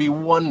 That would be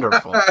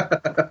wonderful.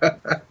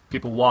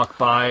 People walk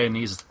by, and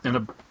he's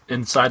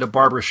inside a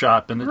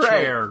barbershop in the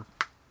chair.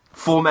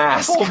 Full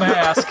mask.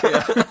 Yeah.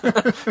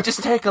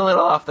 Just take a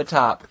little off the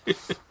top.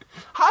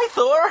 Hi,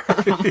 Thor.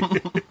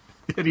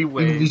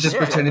 Anyway, he's just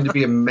pretending to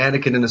be a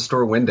mannequin in a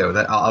store window.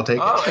 That I'll take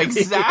it. Oh,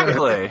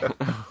 exactly.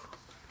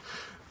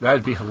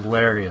 That'd be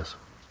hilarious.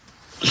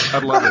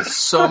 I'd love it.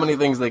 So many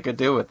things they could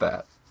do with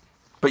that.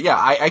 But yeah,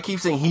 I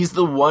keep saying he's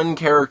the one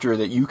character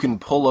that you can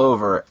pull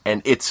over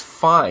and it's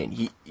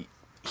fine.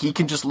 He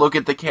can just look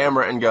at the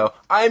camera and go,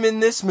 I'm in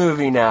this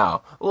movie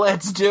now.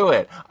 Let's do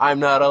it. I'm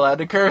not allowed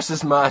to curse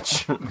as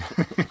much.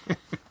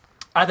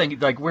 I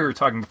think, like we were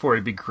talking before,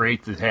 it'd be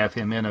great to have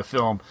him in a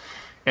film.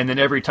 And then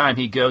every time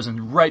he goes,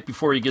 and right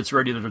before he gets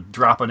ready to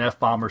drop an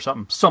F-bomb or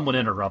something, someone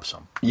interrupts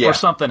him. Yeah. Or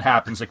something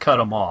happens to cut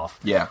him off.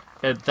 Yeah.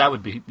 And that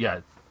would be,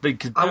 they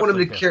could I want him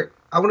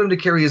to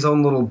carry his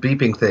own little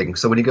beeping thing.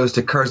 So when he goes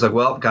to curse, like,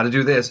 well, got to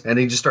do this. And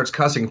he just starts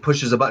cussing and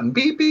pushes a button.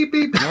 Beep, beep,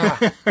 beep.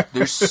 Yeah.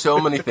 There's so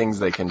many things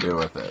they can do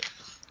with it.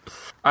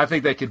 I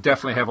think they could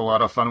definitely have a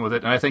lot of fun with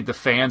it. And I think the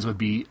fans would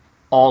be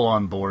all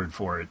on board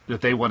for it.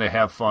 If they want to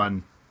have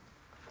fun.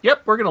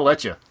 Yep, we're going to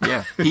let you.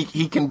 Yeah.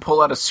 He can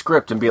pull out a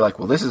script and be like,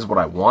 well, this is what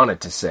I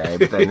wanted to say.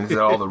 But then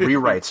all the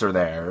rewrites are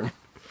there.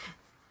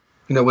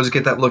 We'll just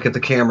get that look at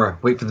the camera.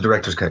 Wait for the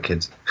director's cut,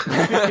 kids.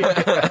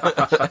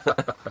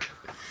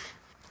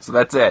 So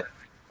that's it.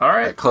 All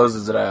right. That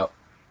closes it out.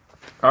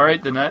 All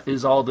right, then that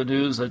is all the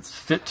news that's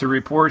fit to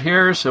report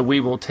here, so we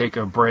will take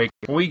a break.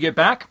 When we get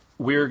back,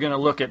 we're going to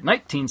look at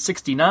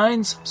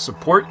 1969's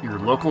Support Your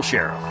Local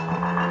Sheriff.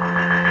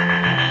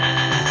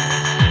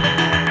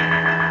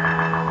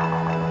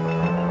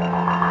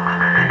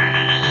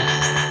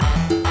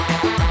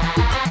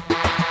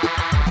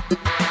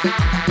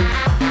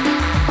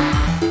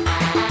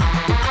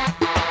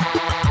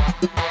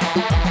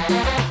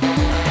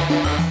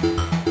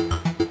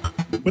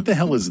 What the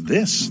hell is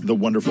this, the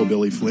wonderful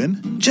Billy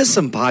Flynn? Just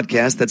some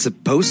podcast that's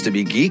supposed to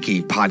be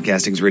geeky.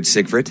 Podcasting's Rich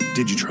Siegfried.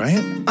 Did you try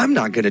it? I'm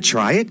not going to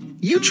try it.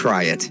 You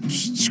try it.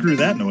 Screw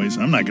that noise.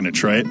 I'm not going to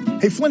try it.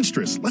 Hey,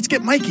 Flintstress, let's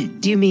get Mikey.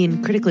 Do you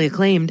mean critically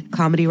acclaimed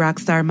comedy rock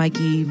star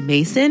Mikey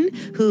Mason,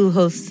 who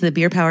hosts the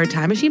Beer Powered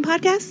Time Machine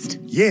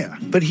podcast? Yeah.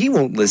 But he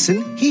won't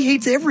listen. He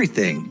hates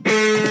everything.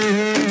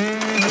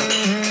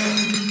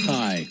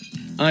 Hi,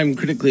 I'm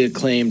critically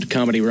acclaimed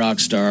comedy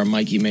rock star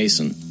Mikey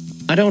Mason.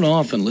 I don't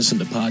often listen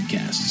to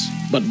podcasts,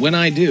 but when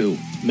I do,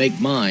 make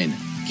mine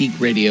Geek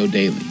Radio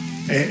Daily.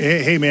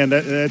 Hey man,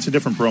 that's a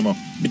different promo.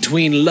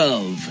 Between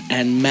love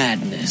and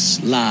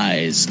madness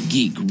lies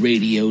Geek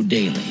Radio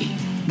Daily.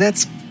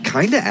 That's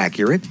kind of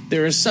accurate.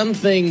 There are some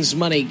things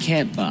money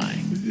can't buy.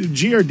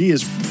 GRD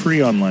is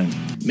free online.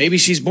 Maybe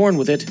she's born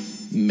with it.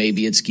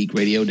 Maybe it's Geek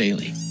Radio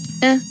Daily.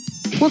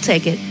 We'll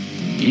take it.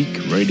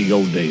 Geek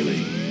Radio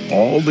Daily.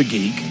 All the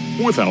geek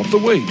without the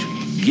wait.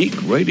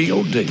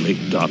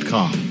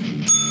 GeekRadioDaily.com.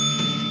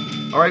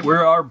 All right, we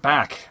are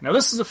back. Now,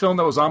 this is a film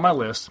that was on my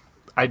list.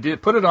 I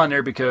did put it on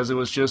there because it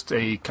was just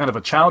a kind of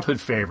a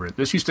childhood favorite.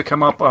 This used to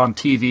come up on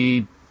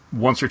TV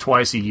once or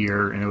twice a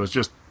year, and it was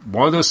just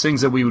one of those things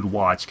that we would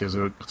watch because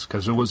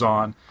it was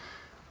on.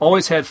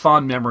 Always had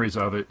fond memories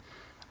of it.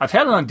 I've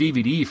had it on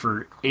DVD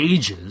for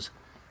ages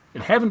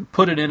and haven't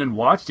put it in and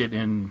watched it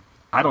in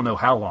I don't know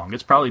how long.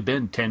 It's probably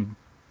been 10,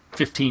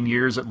 15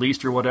 years at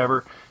least or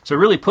whatever. So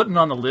really putting it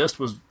on the list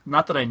was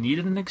not that I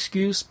needed an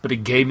excuse, but it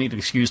gave me an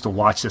excuse to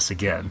watch this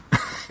again.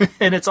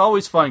 And it's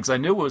always fun because I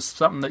knew it was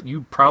something that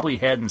you probably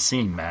hadn't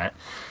seen, Matt.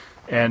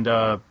 And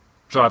so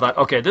I thought,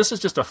 okay, this is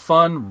just a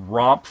fun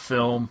romp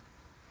film.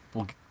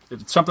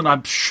 It's something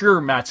I'm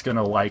sure Matt's going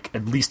to like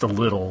at least a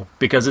little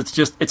because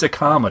it's a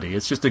comedy.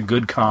 It's just a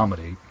good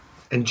comedy.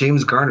 And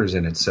James Garner's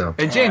in it, so.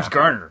 And James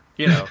Garner,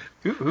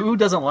 who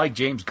doesn't like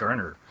James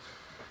Garner?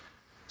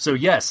 So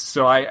yes,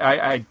 so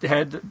I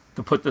had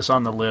to put this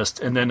on the list,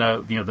 and then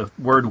the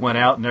word went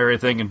out and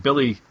everything, and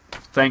Billy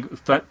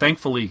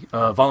thankfully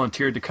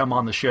volunteered to come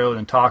on the show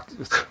and talk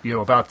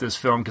about this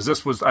film because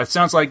this was. It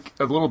sounds like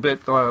a little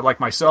bit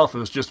like myself. It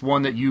was just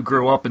one that you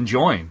grew up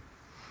enjoying.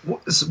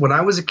 When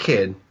I was a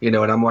kid, and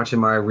I'm watching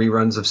my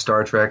reruns of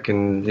Star Trek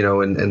and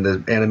and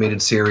the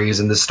animated series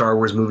and the Star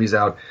Wars movies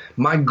out,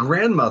 my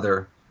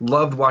grandmother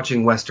loved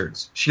watching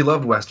Westerns. She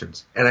loved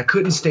Westerns, and I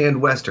couldn't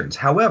stand Westerns.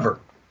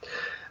 However,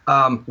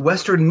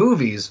 Western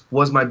movies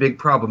was my big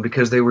problem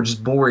because they were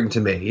just boring to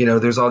me.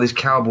 There's all these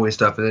cowboy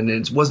stuff, and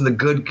it wasn't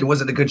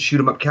the good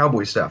shoot 'em up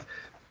cowboy stuff.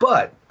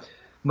 But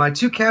my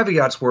two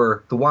caveats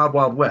were the Wild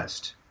Wild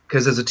West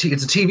because it's a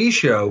TV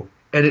show.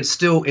 And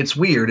it's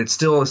weird. It's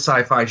still a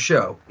sci-fi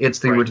show. It's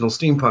the original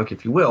steampunk,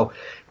 if you will.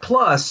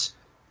 Plus,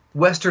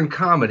 Western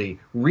comedy,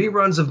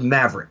 reruns of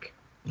Maverick,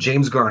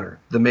 James Garner,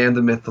 the man,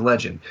 the myth, the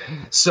legend.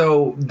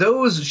 So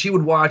those she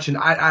would watch, and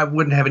I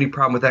wouldn't have any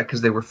problem with that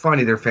because they were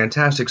funny. They're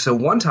fantastic. So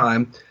one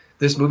time,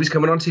 this movie's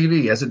coming on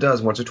TV, as it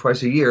does once or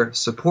twice a year.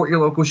 Support your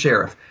local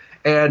sheriff.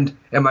 And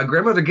my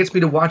grandmother gets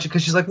me to watch it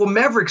because she's like, well,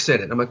 Maverick's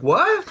in it. I'm like,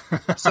 what?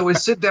 So we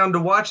sit down to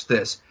watch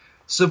this.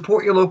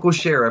 Support your local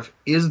sheriff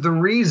is the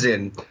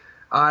reason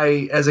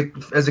I, as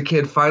a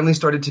kid, finally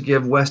started to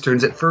give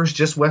Westerns, at first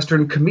just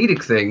Western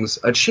comedic things,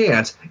 a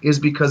chance, is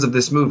because of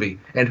this movie.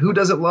 And who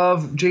doesn't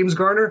love James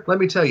Garner? Let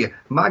me tell you,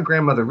 my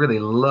grandmother really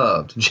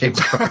loved James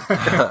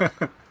Garner.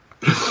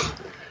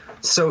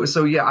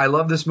 So yeah, I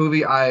love this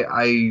movie.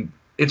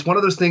 It's one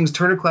of those things,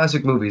 Turner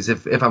Classic Movies.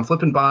 If I'm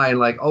flipping by and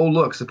like, oh,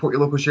 look, Support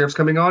Your Local Sheriff's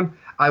coming on,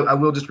 I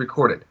will just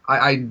record it.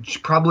 I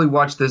probably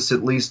watch this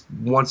at least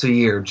once a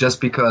year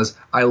just because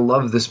I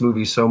love this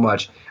movie so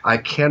much. I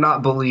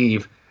cannot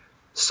believe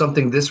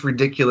something this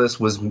ridiculous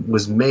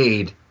was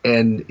made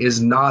and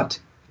is not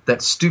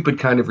that stupid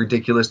kind of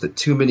ridiculous that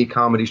too many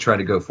comedies try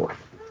to go for.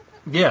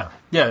 Yeah.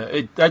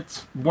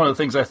 That's one of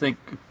the things I think,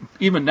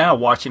 even now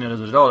watching it as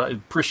an adult, I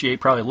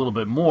appreciate probably a little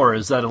bit more,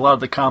 is that a lot of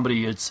the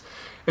comedy, it's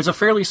a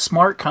fairly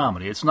smart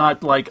comedy. It's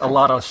not like a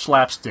lot of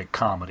slapstick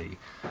comedy.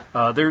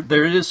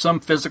 There is some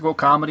physical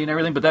comedy and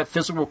everything, but that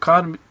physical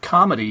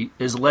comedy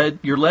is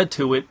you're led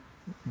to it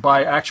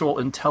by actual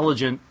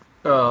intelligent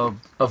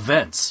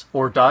events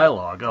or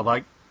dialogue. I'm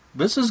like,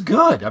 this is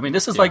good. I mean,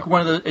 this is like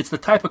it's the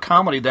type of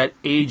comedy that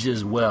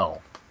ages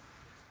well.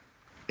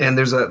 And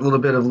there's a little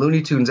bit of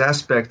Looney Tunes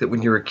aspect that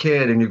when you're a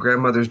kid and your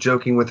grandmother's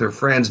joking with her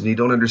friends and you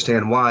don't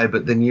understand why,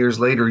 but then years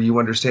later you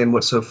understand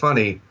what's so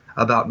funny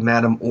about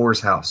Madame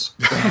Orr's house.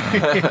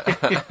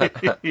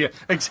 Yeah,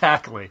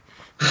 exactly.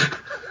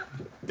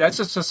 That's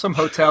just some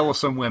hotel with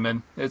some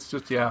women. It's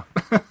just, yeah.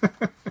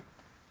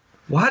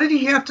 Why did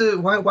he have to?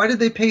 Why did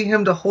they pay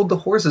him to hold the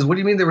horses? What do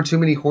you mean there were too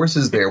many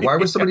horses there? Why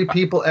were so many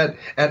people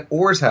at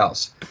Orr's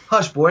house?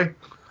 Hush, boy.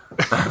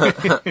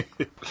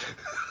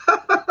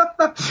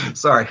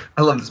 Sorry,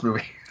 I love this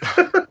movie.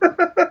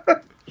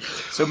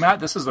 So, Matt,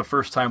 this is the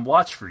first time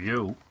watch for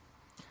you.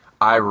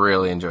 I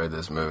really enjoyed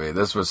this movie.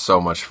 This was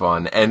so much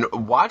fun. And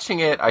watching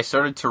it, I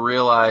started to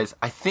realize,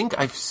 I think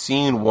I've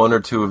seen one or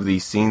two of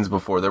these scenes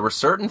before. There were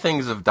certain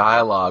things of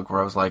dialogue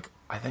where I was like,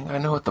 I think I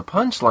know what the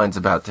punchline's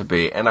about to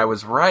be. And I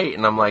was right.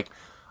 And I'm like,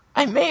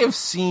 I may have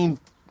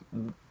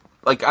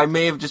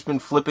just been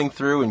flipping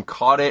through and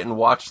caught it and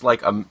watched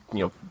 2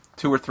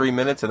 or 3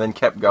 minutes and then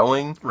kept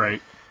going.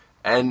 Right.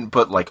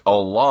 But like a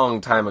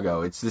long time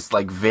ago. It's this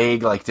like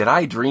vague, like, did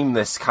I dream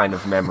this kind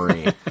of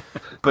memory?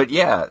 But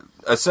yeah,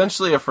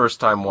 essentially a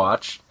first-time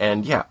watch,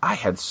 and yeah, I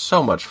had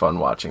so much fun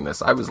watching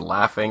this. I was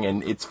laughing,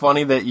 and it's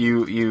funny that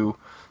you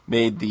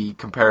made the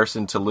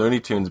comparison to Looney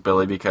Tunes,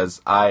 Billy,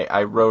 because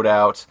I wrote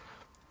out,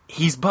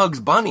 he's Bugs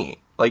Bunny.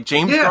 Like,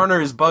 James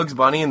Garner is Bugs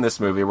Bunny in this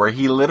movie, where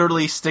he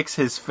literally sticks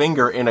his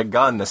finger in a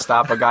gun to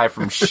stop a guy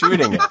from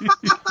shooting it.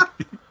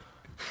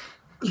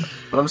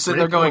 But I'm sitting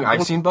there going,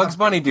 I've seen Bugs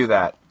Bunny do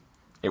that.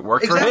 It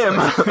worked for him.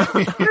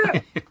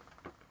 Yeah.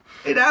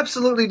 It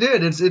absolutely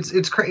did. It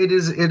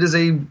is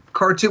a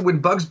cartoon. When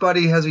Bugs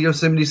Bunny has a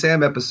Yosemite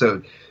Sam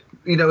episode,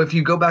 if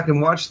you go back and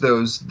watch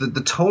those,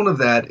 the tone of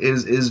that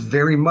is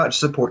very much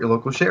support your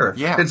local sheriff.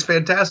 Yeah, it's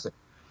fantastic.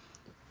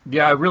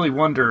 Yeah, I really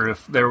wonder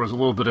if there was a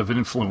little bit of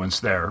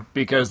influence there,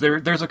 because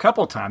there's a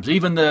couple times,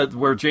 even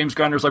where James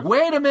Garner's like,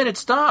 "Wait a minute,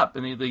 stop,"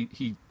 and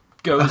he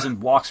goes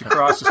and walks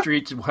across the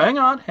street. Hang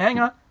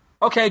on.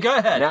 Okay, go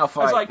ahead. Now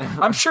fight. I was like,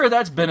 I'm sure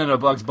that's been in a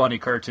Bugs Bunny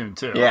cartoon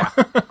too. Yeah,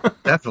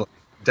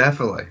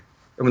 definitely.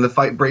 And when the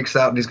fight breaks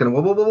out and he's going,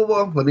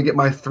 whoa, let me get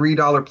my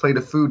 $3 plate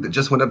of food that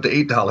just went up to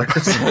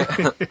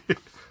 $8.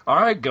 All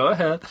right, go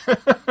ahead.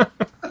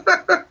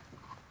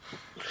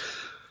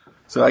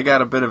 So I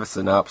got a bit of a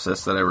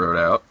synopsis that I wrote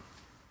out.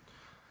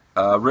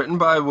 Written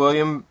by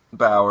William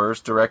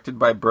Bowers, directed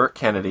by Burt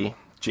Kennedy,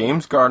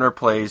 James Garner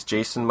plays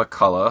Jason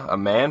McCullough, a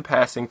man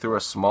passing through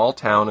a small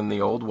town in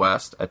the Old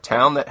West, a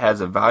town that has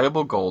a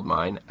valuable gold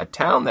mine, a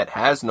town that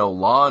has no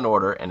law and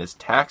order and is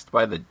taxed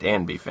by the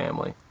Danby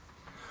family.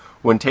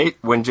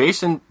 When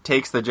Jason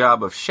takes the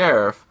job of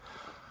sheriff,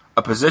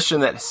 a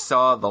position that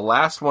saw the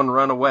last one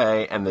run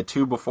away and the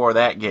two before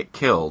that get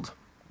killed,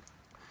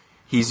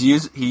 he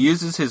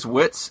uses his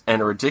wits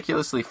and a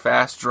ridiculously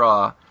fast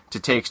draw to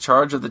take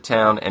charge of the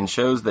town and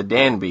shows the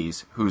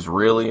Danbys who's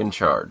really in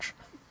charge.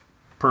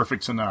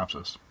 Perfect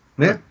synopsis.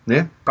 Yeah.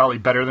 Probably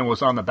better than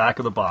what's on the back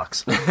of the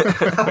box.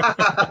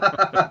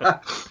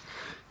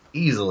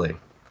 Easily.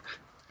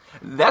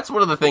 That's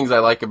one of the things I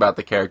like about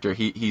the character.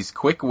 He's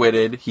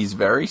quick-witted. He's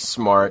very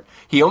smart.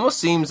 He almost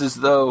seems as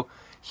though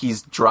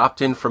he's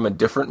dropped in from a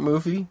different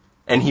movie,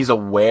 and he's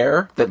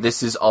aware that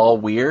this is all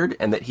weird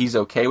and that he's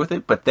okay with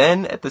it. But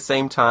then, at the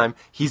same time,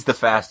 he's the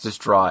fastest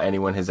draw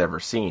anyone has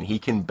ever seen. He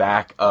can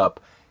back up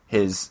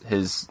his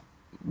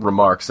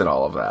remarks and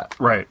all of that.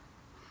 Right.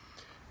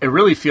 It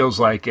really feels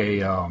like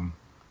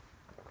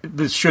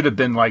this should have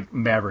been like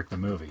Maverick the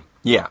movie.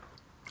 Yeah.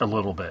 A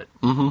little bit.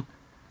 Mm-hmm.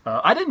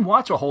 I didn't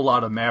watch a whole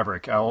lot of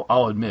Maverick,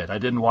 I'll admit. I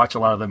didn't watch a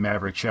lot of the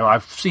Maverick show.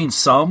 I've seen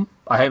some.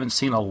 I haven't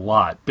seen a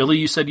lot. Billy,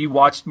 you said you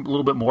watched a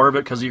little bit more of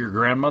it because of your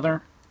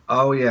grandmother?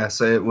 Oh yeah,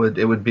 so it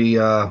would be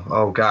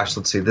oh gosh,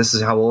 let's see. This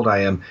is how old I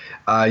am.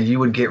 You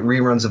would get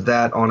reruns of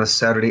that on a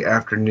Saturday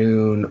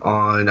afternoon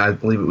on, I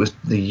believe it was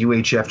the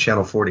UHF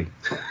channel 40.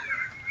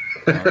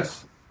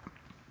 Nice.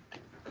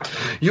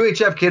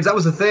 UHF kids, that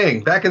was a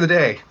thing back in the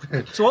day.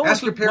 So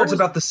ask your parents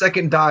about the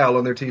second dial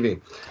on their TV.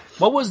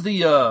 What was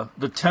the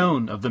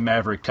tone of the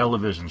Maverick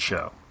television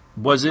show?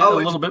 Was it a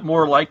little bit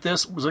more like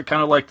this? Was it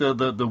kind of like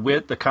the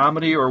wit, the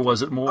comedy, or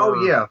was it more?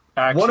 Oh yeah,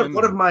 action?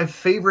 One of my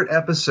favorite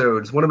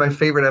episodes. One of my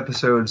favorite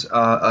episodes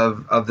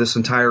of this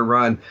entire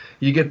run.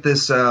 You get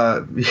this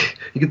you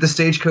get the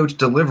stagecoach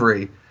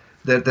delivery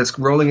that's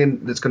rolling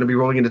in. That's going to be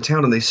rolling into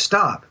town, and they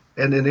stop,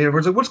 and then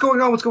everyone's like, "What's going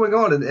on? What's going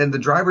on?" And the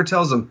driver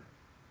tells them,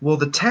 "Well,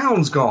 the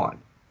town's gone."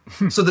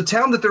 So the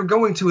town that they're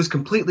going to is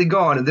completely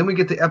gone, and then we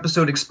get the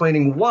episode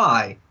explaining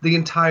why the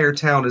entire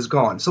town is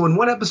gone. So in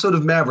one episode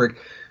of Maverick,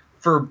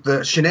 for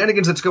the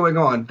shenanigans that's going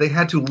on, they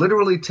had to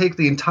literally take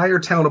the entire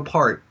town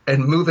apart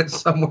and move it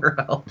somewhere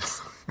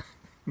else.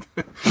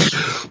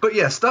 But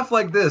yeah, stuff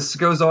like this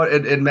goes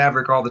on in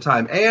Maverick all the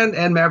time,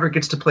 and Maverick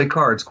gets to play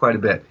cards quite a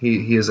bit.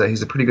 He's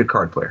a pretty good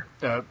card player.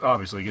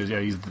 Obviously,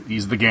 because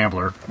he's the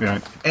gambler.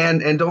 Yeah.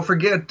 And don't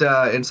forget,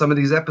 in some of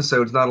these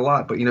episodes, not a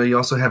lot, but you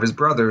also have his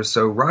brothers.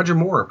 So Roger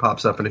Moore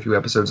pops up in a few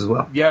episodes as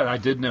well. Yeah, I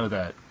did know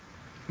that.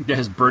 Yeah,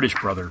 his British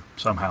brother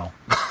somehow.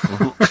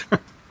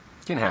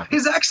 Can happen.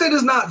 His accent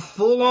is not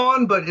full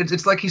on, but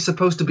it's like he's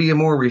supposed to be a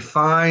more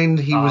refined.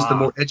 He was the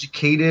more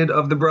educated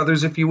of the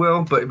brothers, if you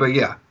will. But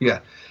yeah.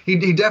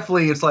 He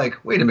definitely, it's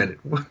like, wait a minute,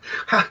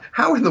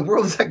 how in the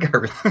world is that guy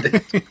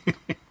related?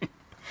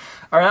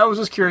 All right, I was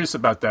just curious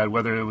about that,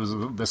 whether it was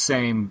the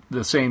same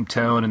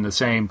tone and the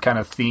same kind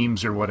of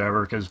themes or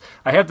whatever, because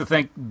I have to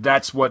think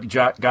that's what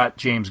got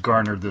James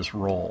Garner this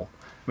role.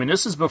 I mean,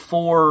 this is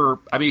before.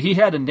 I mean, he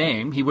had a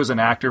name. He was an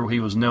actor. He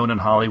was known in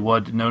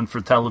Hollywood, known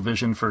for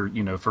television, for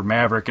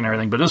Maverick and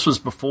everything. But this was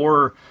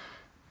before,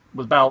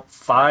 was about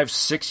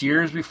 5-6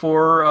 years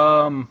before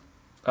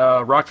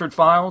Rockford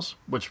Files,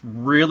 which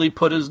really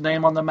put his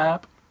name on the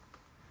map.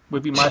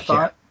 Would be my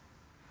thought.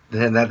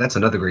 Then that's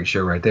another great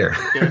show right there.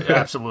 It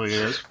absolutely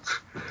is.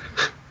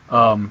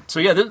 So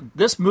yeah,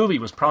 this movie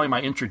was probably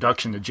my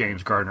introduction to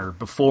James Garner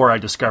before I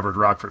discovered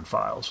Rockford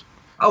Files.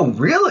 Oh,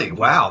 really?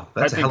 Wow.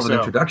 That's a hell of an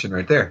introduction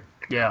right there.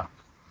 Yeah.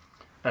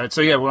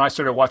 So, yeah, when I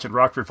started watching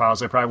Rockford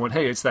Files, I probably went,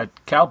 hey, it's that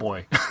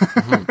cowboy.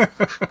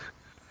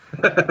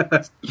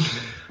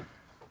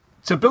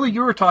 So, Billy,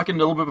 you were talking a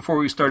little bit before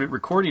we started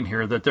recording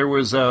here that there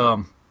was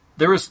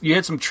you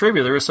had some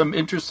trivia. There was some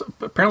interest,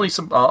 apparently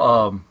some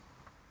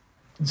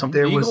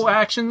legal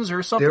actions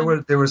or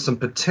something? There was some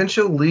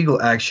potential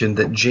legal action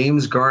that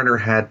James Garner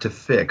had to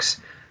fix.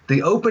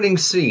 The opening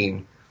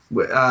scene...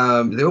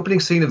 the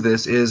opening scene of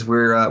this is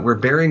we're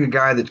burying a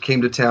guy that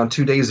came to town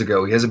 2 days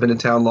ago. He hasn't been in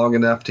town long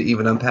enough to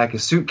even unpack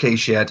his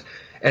suitcase yet.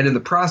 And in the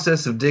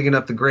process of digging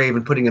up the grave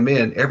and putting him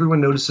in, everyone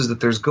notices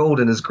that there's gold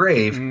in his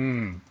grave.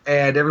 And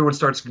everyone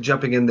starts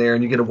jumping in there,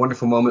 and you get a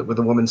wonderful moment with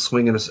a woman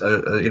swinging a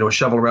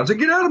shovel around. It's like,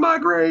 get out of my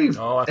grave!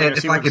 Oh, I think I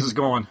see where this is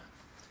going.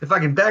 If I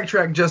can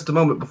backtrack just a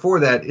moment before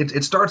that,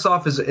 it starts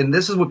off as, and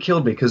this is what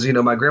killed me, because,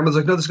 my grandmother's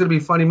like, no, this is going to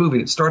be a funny movie.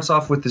 It starts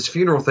off with this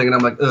funeral thing, and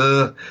I'm like,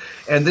 ugh.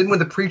 And then when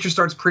the preacher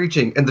starts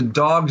preaching, and the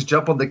dogs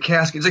jump on the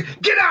casket, it's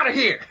like, get out of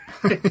here!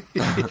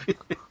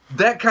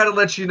 That kind of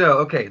lets you know,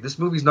 okay, this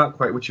movie's not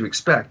quite what you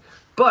expect.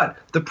 But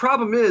the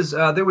problem is,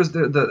 there was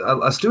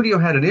a studio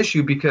had an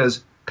issue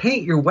because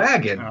Paint Your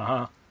Wagon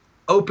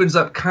opens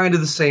up kind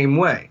of the same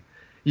way.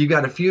 You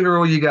got a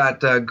funeral, you got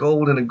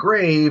gold in a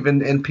grave,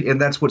 and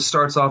that's what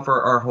starts off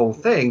our whole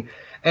thing.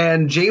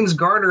 And James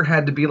Garner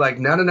had to be like,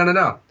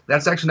 no.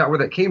 That's actually not where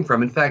that came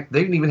from. In fact,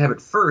 they didn't even have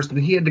it first, and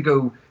he had to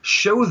go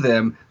show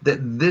them that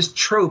this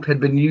trope had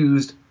been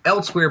used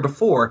elsewhere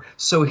before,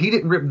 so he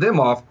didn't rip them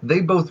off.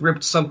 They both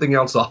ripped something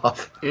else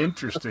off.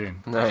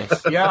 Interesting. Nice.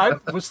 Yeah,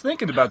 I was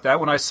thinking about that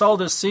when I saw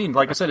this scene.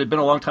 Like I said, it had been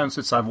a long time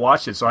since I've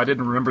watched it, so I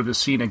didn't remember this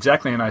scene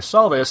exactly. And I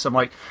saw this, I'm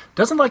like,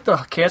 doesn't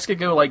the casket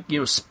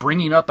go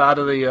springing up out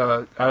of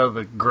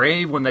the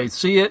grave when they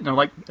see it? And I'm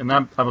like,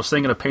 I was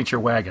thinking of Paint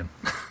Your Wagon.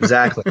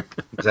 Exactly.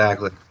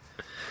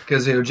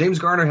 Because James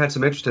Garner had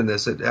some interest in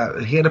this.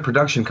 He had a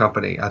production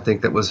company, I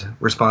think, that was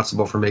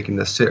responsible for making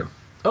this too.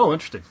 Oh,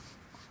 interesting.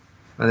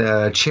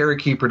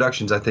 Cherokee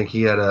Productions, I think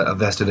he had a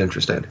vested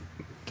interest in.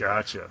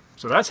 Gotcha.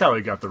 So that's how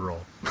he got the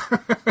role.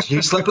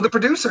 He slept with the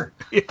producer.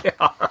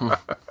 Yeah.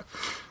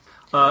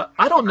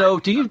 I don't know.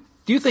 Do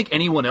you think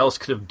anyone else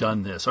could have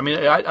done this? I mean,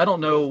 I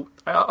don't know.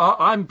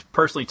 I'm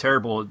personally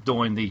terrible at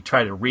doing the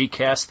try to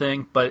recast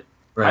thing, but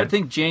right. I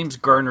think James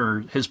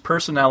Garner, his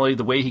personality,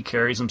 the way he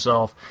carries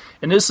himself,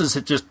 and this is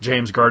just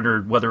James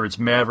Garner, whether it's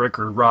Maverick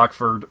or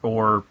Rockford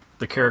or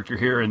the character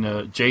here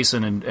in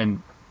Jason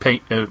and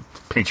Paint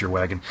Your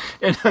Wagon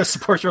and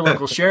Support Your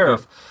Local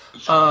Sheriff.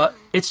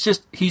 It's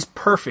just, he's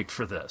perfect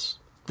for this.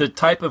 The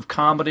type of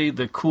comedy,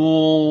 the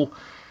cool,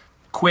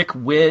 quick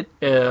wit,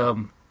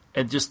 and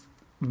just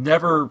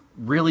never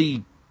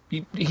really,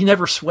 he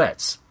never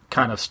sweats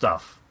kind of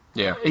stuff.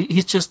 Yeah.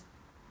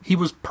 He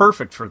was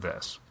perfect for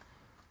this.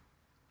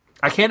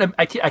 I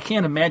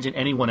can't imagine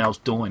anyone else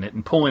doing it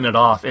and pulling it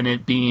off and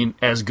it being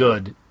as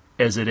good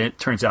as it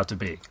turns out to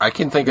be. I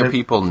can think of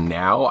people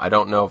now. I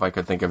don't know if I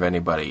could think of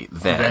anybody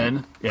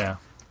then. Yeah.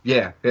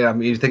 I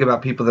mean, you think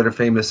about people that are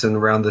famous in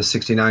around the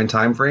 '69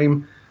 time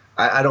frame.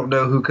 I don't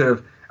know who could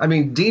have. I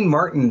mean, Dean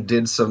Martin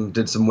did some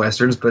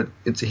westerns, but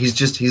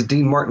he's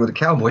Dean Martin with a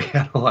cowboy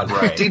hat on.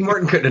 Right. Dean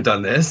Martin couldn't have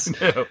done this.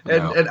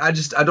 And I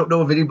don't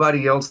know of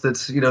anybody else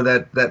that's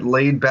that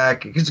laid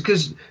back,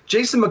 because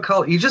Jason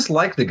McCullough, you just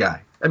like the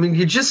guy. I mean,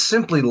 you just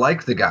simply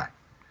like the guy.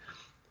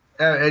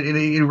 And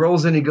he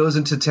rolls in, he goes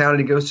into town, and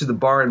he goes to the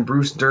bar, and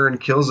Bruce Dern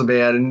kills a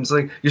man, and it's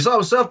like, you saw it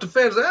was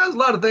self-defense. There's a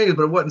lot of things,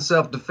 but it wasn't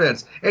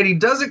self-defense. And he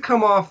doesn't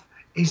come off,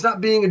 he's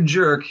not being a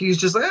jerk. He's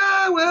just like,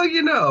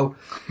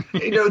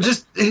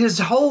 just his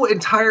whole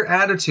entire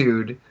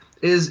attitude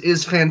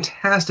is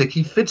fantastic.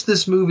 He fits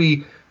this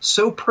movie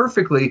so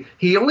perfectly.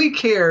 He only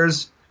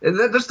cares, and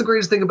that's the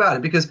greatest thing about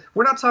it, because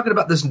we're not talking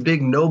about this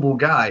big, noble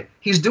guy.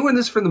 He's doing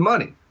this for the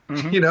money,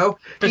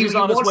 He's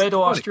on his way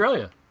to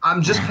Australia.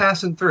 I'm just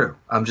passing through.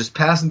 I'm just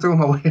passing through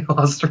my way to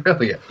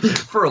Australia.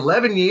 For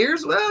 11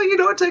 years? Well,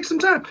 it takes some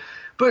time.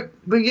 But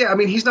yeah, I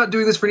mean, he's not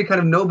doing this for any kind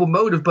of noble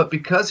motive, but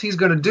because he's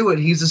going to do it,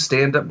 he's a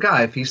stand-up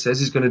guy. If he says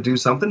he's going to do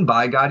something,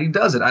 by God, he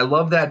does it. I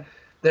love that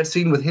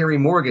scene with Harry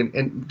Morgan.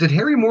 And did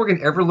Harry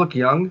Morgan ever look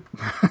young?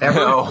 Ever?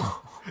 No.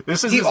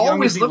 This is as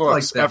young as he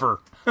looks, like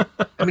ever.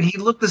 I mean, he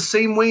looked the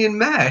same way in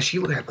MASH. He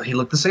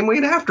looked the same way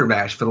in After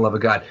MASH, for the love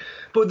of God.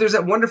 But there's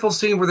that wonderful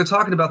scene where they're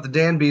talking about the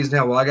Danbys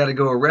now. Well, I got to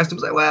go arrest him.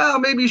 It's like, well,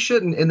 maybe you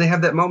shouldn't. And they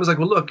have that moment. It's like,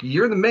 well, look,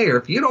 you're the mayor.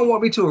 If you don't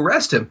want me to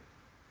arrest him,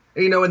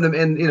 he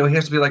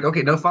has to be like,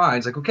 okay, no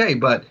fines. Like, okay,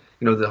 but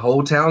the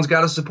whole town's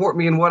got to support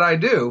me in what I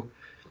do.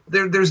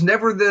 There's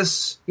never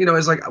this,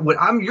 it's like,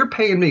 you're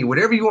paying me.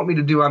 Whatever you want me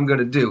to do, I'm going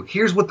to do.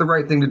 Here's what the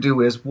right thing to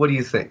do is. What do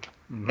you think?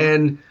 Mm-hmm.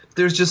 And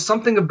there's just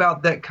something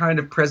about that kind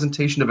of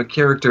presentation of a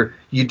character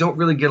you don't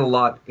really get a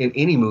lot in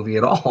any movie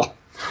at all.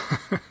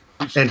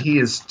 And he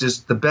is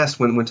just the best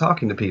when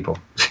talking to people.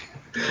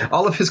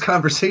 All of his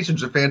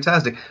conversations are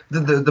fantastic.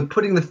 The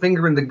putting the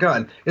finger in the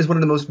gun is one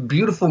of the most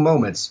beautiful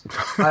moments.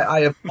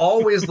 I have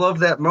always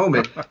loved that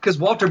moment, because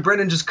Walter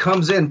Brennan just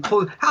comes in,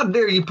 how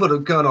dare you put a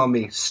gun on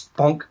me,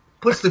 spunk.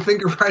 Puts the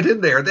finger right in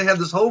there. They have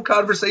this whole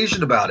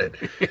conversation about it.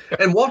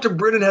 And Walter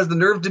Brennan has the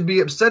nerve to be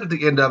upset at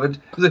the end of it.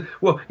 He's like,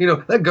 well,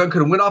 that gun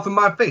could have went off in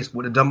my face.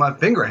 Would have done my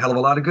finger a hell of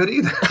a lot of good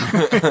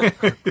either.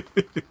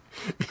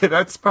 Yeah,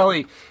 that's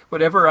probably,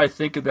 whenever I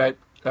think of that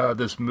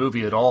this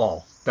movie at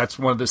all, that's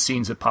one of the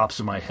scenes that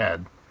pops in my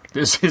head.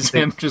 This is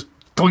him just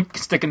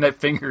sticking that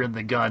finger in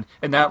the gun,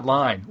 and that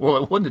line,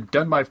 well, it wouldn't have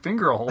done my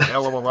finger a whole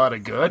hell of a lot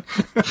of good.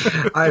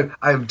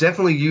 I've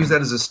definitely used that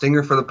as a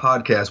stinger for the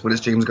podcast when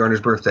it's James Garner's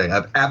birthday.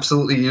 I've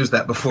absolutely used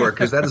that before,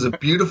 because that is a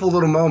beautiful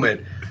little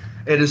moment.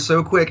 It is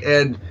so quick.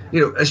 And,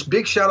 a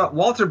big shout out,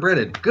 Walter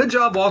Brennan. Good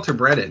job, Walter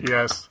Brennan.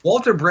 Yes.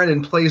 Walter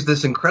Brennan plays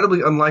this incredibly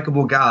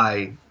unlikable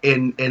guy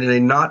in a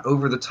not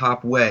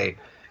over-the-top way.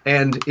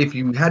 And if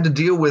you had to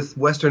deal with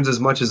Westerns as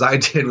much as I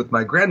did with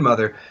my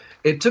grandmother,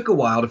 it took a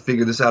while to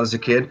figure this out as a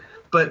kid.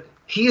 But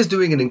he is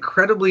doing an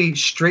incredibly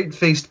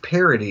straight-faced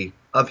parody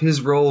of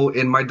his role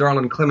in My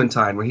Darling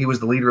Clementine, where he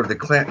was the leader of the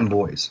Clanton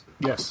Boys.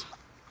 Yes.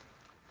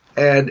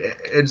 And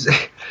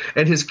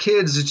his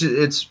kids,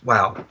 it's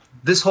wow.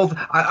 This whole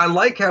I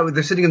like how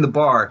they're sitting in the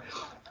bar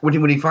when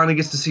he finally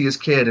gets to see his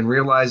kid and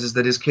realizes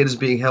that his kid is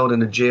being held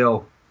in a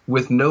jail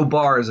with no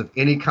bars of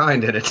any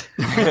kind in it.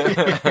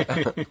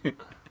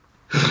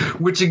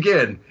 Which,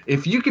 again,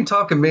 if you can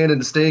talk a man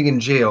into staying in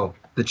jail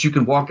that you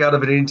can walk out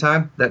of at any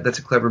time, that's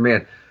a clever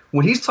man.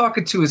 When he's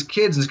talking to his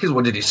kids, and his kids,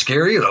 well, did he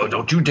scare you? Oh,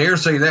 don't you dare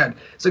say that.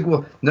 It's like,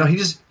 well, no, he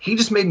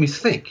just made me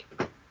think.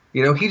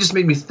 He just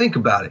made me think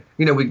about it.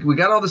 We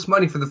got all this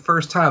money for the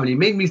first time, and he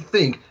made me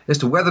think as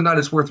to whether or not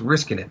it's worth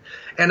risking it.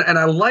 And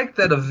I like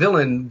that a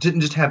villain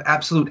didn't just have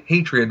absolute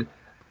hatred.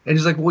 And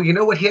he's like, well, you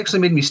know what? He actually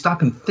made me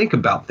stop and think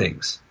about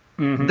things.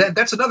 Mm-hmm.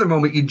 That's another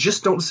moment you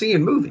just don't see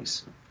in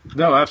movies.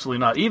 No, absolutely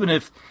not. Even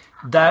if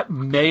that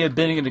may have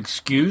been an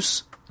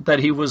excuse that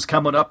he was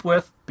coming up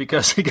with,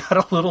 because he got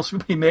a little,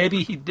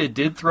 maybe he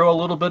did throw a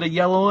little bit of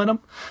yellow in him.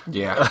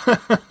 Yeah.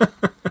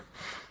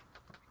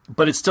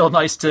 But it's still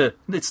nice to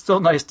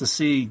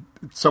see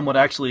someone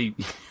actually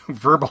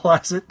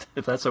verbalize it,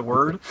 if that's a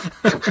word.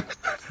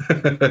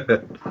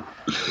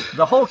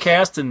 The whole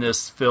cast in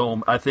this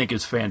film, I think,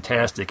 is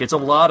fantastic. It's a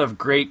lot of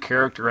great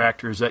character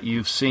actors that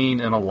you've seen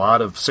in a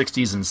lot of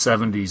 60s and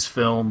 70s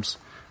films.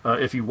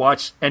 If you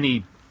watch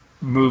any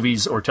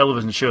movies or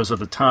television shows of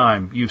the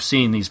time, you've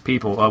seen these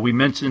people. We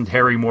mentioned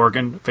Harry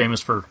Morgan,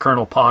 famous for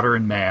Colonel Potter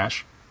in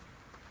MASH,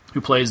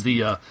 who plays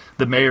the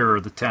mayor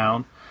of the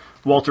town.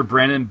 Walter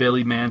Brennan,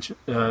 Billy Manch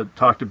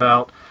talked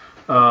about.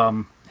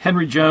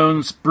 Henry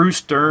Jones,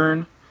 Bruce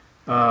Dern.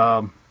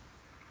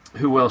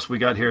 Who else we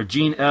got here?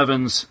 Gene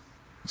Evans.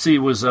 See, it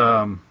was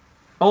and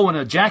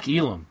Jack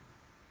Elam.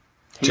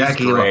 He's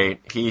great.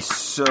 He's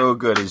so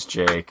good as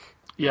Jake.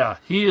 Yeah,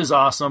 he is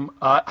awesome.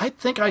 I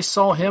think I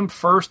saw him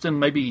first in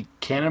maybe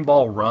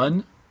Cannonball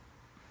Run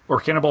or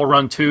Cannonball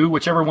Run 2,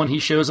 whichever one he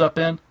shows up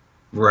in.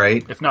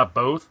 Right. if not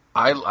both.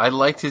 I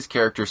liked his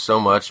character so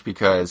much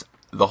because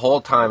the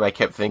whole time I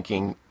kept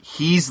thinking,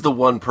 he's the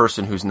one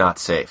person who's not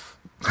safe.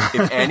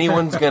 If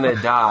anyone's going to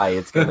die,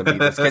 it's going to be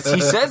this. Because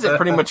he says it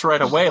pretty much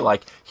right away.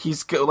 Like,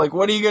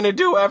 what are you going to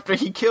do after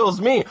he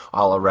kills me?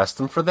 I'll arrest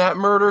him for that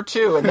murder,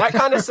 too. And that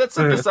kind of sets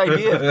up this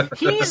idea of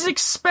he's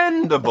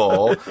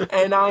expendable,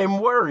 and I'm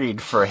worried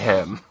for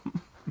him.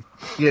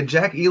 Yeah,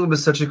 Jack Elam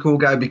is such a cool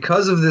guy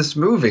because of this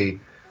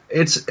movie.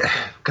 It's,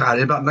 God,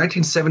 about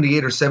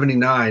 1978 or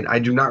 79. I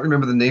do not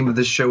remember the name of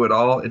this show at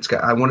all.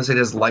 I want to say it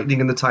has lightning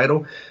in the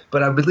title,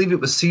 but I believe it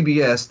was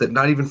CBS that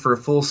not even for a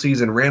full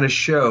season ran a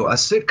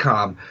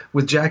sitcom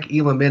with Jack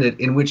Elam in it,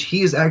 in which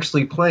he is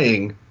actually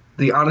playing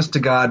the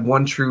honest-to-God,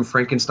 one true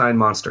Frankenstein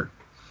monster.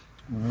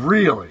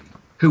 Really?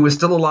 Who is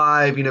still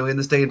alive, in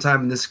this day and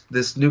time, and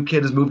this new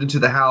kid has moved into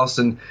the house,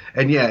 and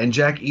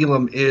Jack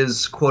Elam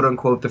is,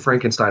 quote-unquote, the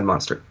Frankenstein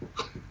monster.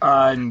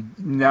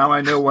 Now I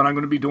know what I'm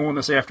going to be doing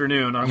this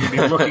afternoon. I'm going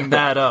to be looking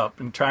that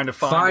up and trying to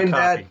find a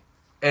copy. That,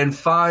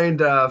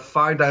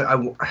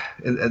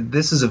 and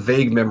this is a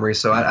vague memory,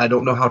 so I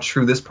don't know how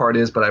true this part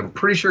is, but I'm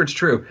pretty sure it's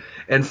true.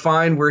 And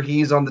find where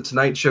he's on the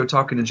Tonight Show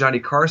talking to Johnny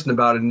Carson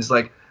about it, and he's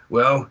like,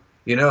 well,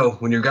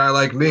 when you're a guy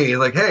like me, he's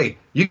like, hey,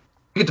 you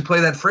get to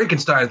play that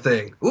Frankenstein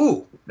thing.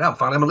 Ooh, now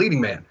finally I'm a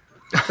leading man.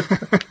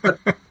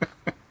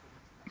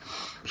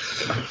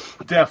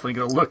 Definitely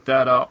going to look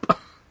that up.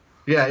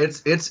 Yeah,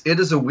 it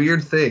is a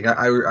weird thing.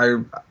 I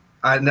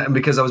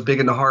because I was big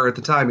into horror at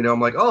the time, I'm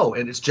like, oh,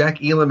 and it's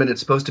Jack Elam and it's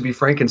supposed to be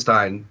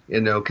Frankenstein,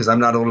 because I'm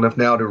not old enough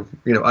now to,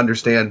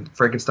 understand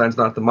Frankenstein's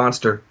not the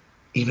monster,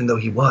 even though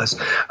he was.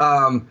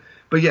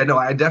 But yeah, no,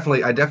 I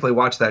definitely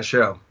watched that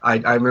show.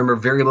 I remember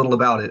very little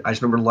about it. I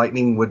just remember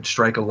lightning would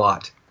strike a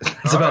lot.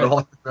 That's about all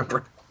I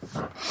remember.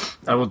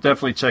 I will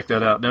definitely check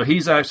that out. Now,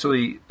 he's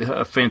actually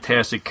a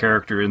fantastic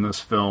character in this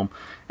film.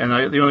 And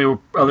the only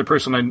other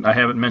person I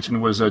haven't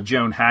mentioned was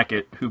Joan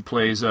Hackett, who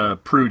plays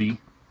Prudy,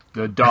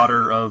 the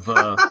daughter of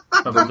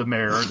the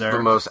mayor there. The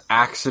most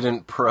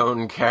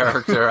accident-prone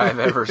character I've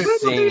ever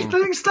seen. These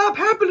things stop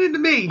happening to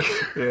me.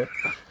 Yeah.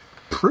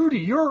 Prudy,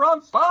 you're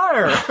on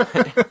fire.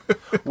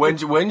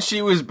 When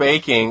she was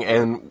baking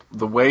and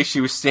the way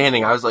she was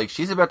standing, I was like,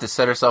 she's about to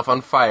set herself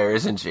on fire,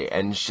 isn't she?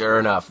 And sure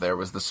enough, there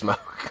was the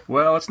smoke.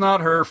 Well, it's not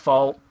her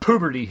fault.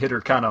 Puberty hit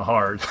her kind of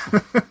hard.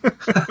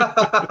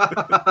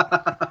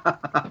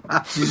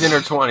 She's in her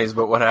 20s,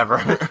 but whatever.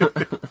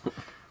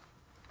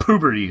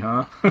 Puberty,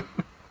 huh?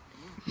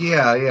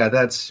 Yeah,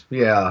 that's,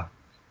 yeah.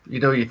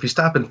 If you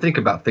stop and think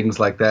about things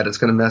like that, it's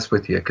going to mess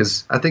with you,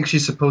 because I think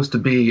she's supposed to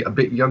be a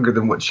bit younger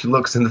than what she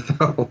looks in the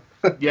film.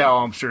 Yeah,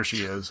 I'm sure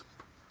she is.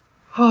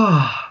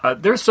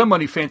 There's so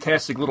many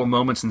fantastic little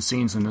moments and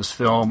scenes in this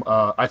film.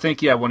 I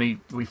think, when he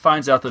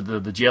finds out that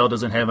the jail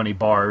doesn't have any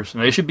bars,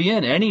 and they should be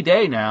in any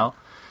day now,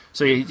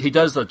 so he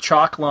does the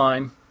chalk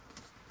line,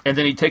 and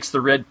then he takes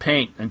the red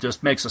paint and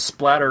just makes a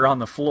splatter on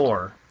the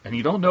floor, and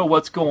you don't know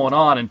what's going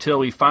on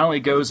until he finally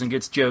goes and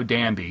gets Joe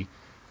Danby,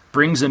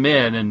 brings him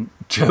in, and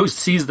Joe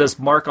sees this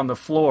mark on the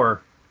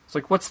floor. It's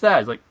like, what's that?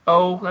 He's like,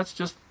 oh, that's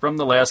just from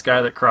the last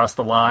guy that crossed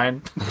the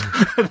line.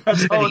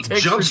 That's all it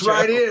takes. Jumps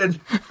right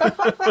in.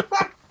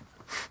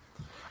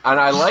 And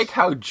I like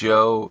how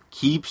Joe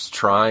keeps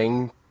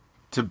trying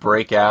to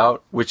break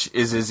out, which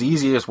is as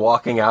easy as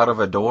walking out of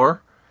a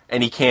door,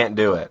 and he can't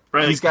do it.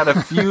 Right. He's got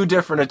a few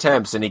different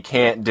attempts, and he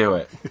can't do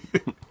it.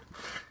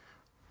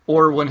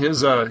 Or when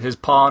his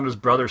pa and his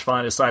brothers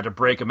finally decide to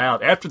break him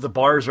out, after the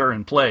bars are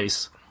in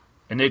place,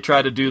 and they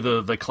try to do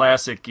the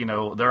classic,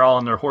 they're all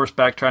on their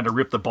horseback trying to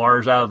rip the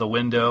bars out of the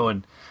window,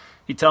 and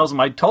he tells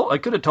them, I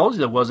could have told you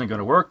that wasn't going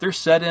to work. They're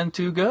set in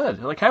too good.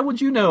 They're like, how would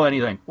you know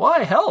anything? Well,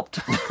 I helped.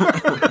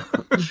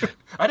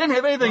 I didn't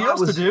have anything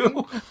else to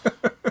do.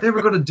 They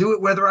were going to do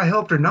it whether I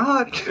helped or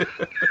not.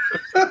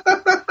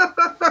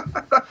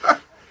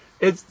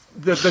 It's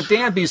the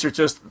Danbys are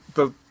just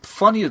the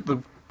funniest,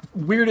 the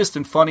weirdest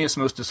and funniest,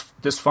 most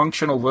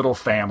dysfunctional little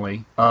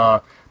family.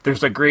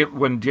 There's a great,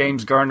 when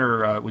James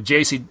Garner, when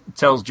JC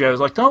tells Joe, he's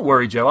like, don't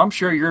worry, Joe, I'm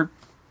sure your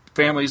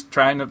family's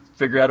trying to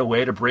figure out a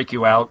way to break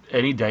you out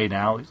any day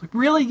now. He's like,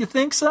 really? You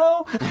think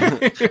so?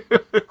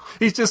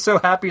 He's just so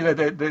happy that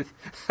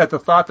at the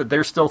thought that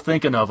they're still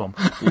thinking of him.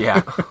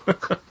 Yeah.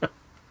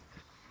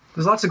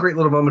 There's lots of great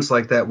little moments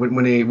like that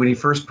when he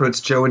first puts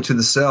Joe into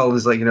the cell.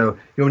 He's like, you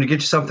want to get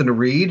you something to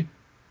read?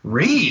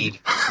 Read?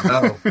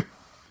 Oh.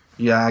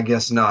 Yeah, I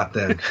guess not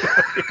then.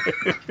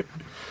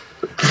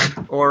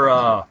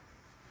 Or,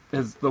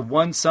 as the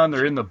one son,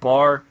 they're in the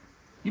bar.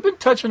 You been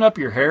touching up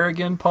your hair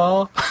again,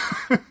 Paul?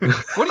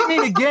 What do you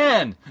mean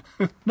again?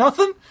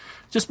 Nothing?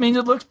 Just means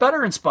it looks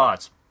better in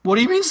spots. What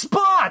do you mean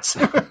spots?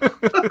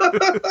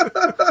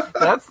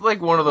 That's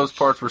like one of those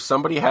parts where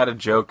somebody had a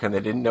joke and they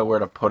didn't know where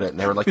to put it, and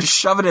they were like, just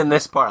shove it in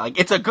this part. Like,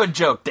 it's a good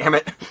joke, damn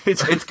it.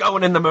 It's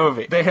going in the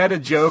movie. They had a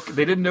joke.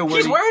 They didn't know where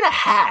He's wearing a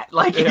hat.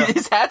 Like,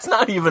 his hat's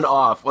not even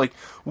off. Like,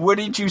 what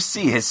did you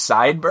see? His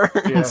sideburns?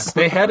 Yeah.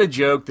 They had a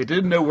joke. They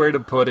didn't know where to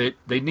put it.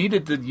 They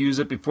needed to use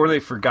it before they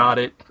forgot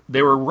it.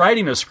 They were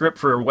writing a script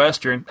for a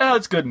Western. Oh,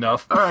 it's good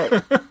enough. All right.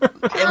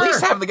 At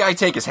least have the guy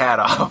take his hat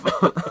off.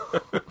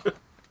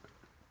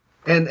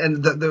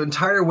 And the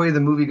entire way the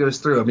movie goes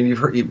through, I mean, you've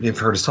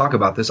heard us talk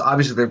about this.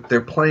 Obviously,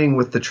 they're playing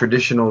with the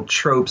traditional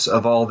tropes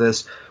of all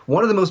this.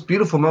 One of the most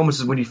beautiful moments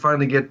is when you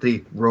finally get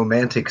the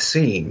romantic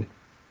scene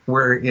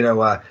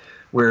where,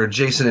 where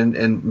Jason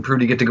and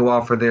Prudy get to go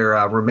off for their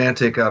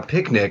romantic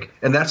picnic.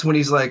 And that's when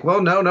he's like,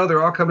 well, no,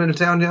 they're all coming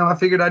into town now. I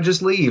figured I'd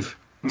just leave.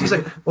 He's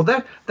like,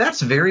 well, that's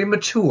very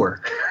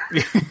mature.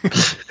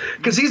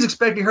 Because he's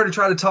expecting her to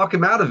try to talk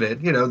him out of it,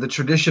 the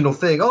traditional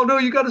thing. Oh, no,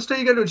 you got to stay,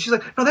 you got to do it. She's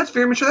like, no, that's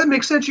very mature. That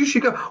makes sense. You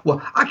should go.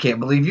 Well, I can't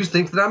believe you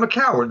think that I'm a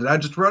coward, that I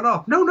just run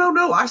off.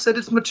 No, I said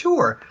it's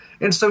mature.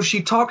 And so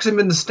she talks him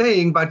into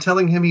staying by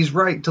telling him he's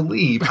right to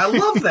leave. I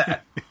love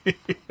that. Yeah.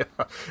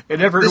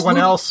 And everyone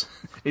else,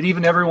 and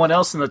even everyone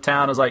else in the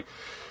town is like,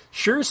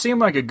 sure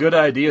seemed like a good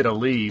idea to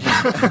leave.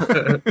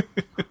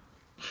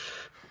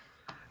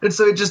 And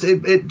so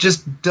it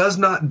just does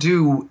not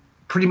do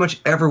pretty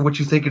much ever what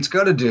you think it's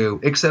going to do,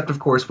 except, of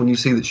course, when you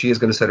see that she is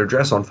going to set her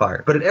dress on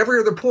fire. But at every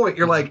other point,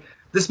 you're like,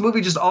 this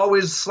movie just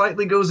always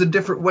slightly goes a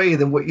different way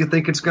than what you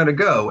think it's going to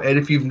go. And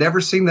if you've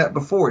never seen that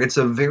before, it's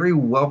a very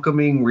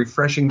welcoming,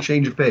 refreshing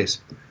change of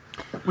pace.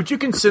 Would you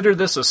consider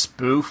this a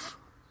spoof?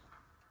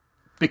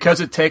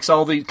 Because it takes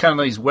all the kind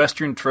of these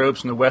Western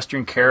tropes and the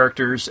Western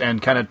characters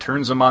and kind of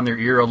turns them on their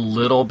ear a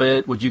little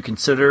bit. Would you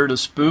consider it a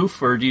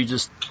spoof, or do you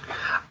just...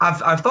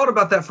 I've thought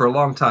about that for a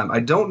long time.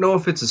 I don't know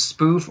if it's a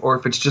spoof or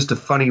if it's just a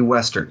funny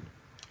Western.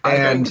 I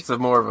think it's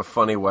more of a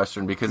funny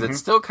Western because it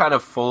still kind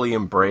of fully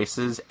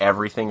embraces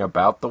everything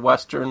about the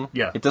Western.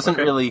 Yeah. It doesn't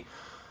really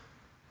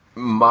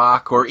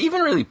mock or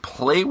even really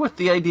play with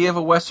the idea of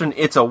a Western.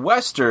 It's a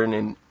Western,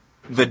 and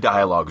the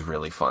dialogue's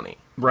really funny.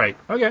 Right.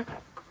 Okay.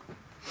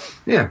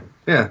 Yeah,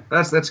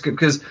 that's good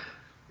because,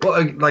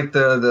 well, like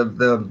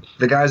the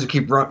guys who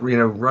keep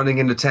running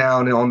into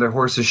town on their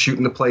horses,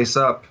 shooting the place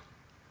up,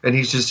 and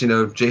he's just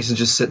Jason's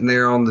just sitting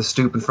there on the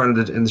stoop in front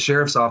of the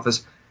sheriff's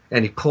office,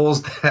 and he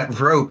pulls that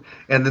rope,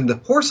 and then the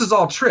horses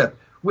all trip.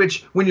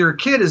 Which, when you're a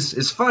kid,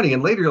 is funny,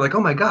 and later you're like,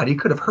 oh my god, he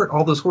could have hurt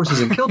all those horses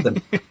and killed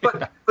them.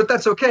 but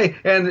that's okay.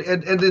 And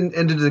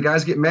then the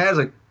guys get mad. It's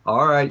like,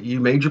 all right, you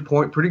made your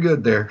point pretty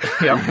good there.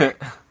 Yeah.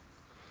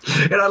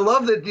 And I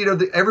love that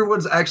that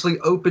everyone's actually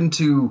open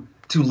to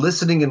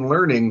listening and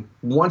learning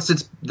once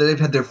they've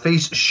had their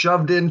face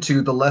shoved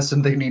into the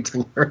lesson they need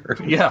to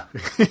learn. Yeah.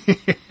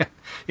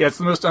 Yeah, it's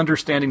the most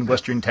understanding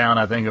Western town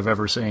I think I've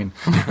ever seen.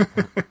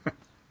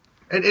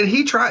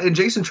 And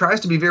Jason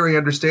tries to be very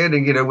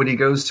understanding, when he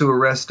goes to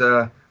arrest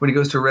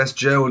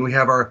Joe, and we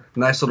have our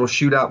nice little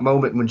shootout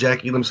moment when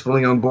Jack Elam's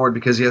fully on board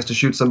because he has to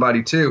shoot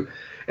somebody too.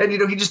 And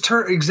he just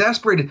turned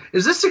exasperated.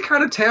 Is this the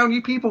kind of town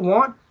you people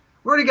want?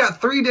 We already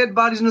got 3 dead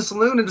bodies in the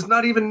saloon, and it's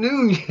not even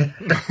noon yet.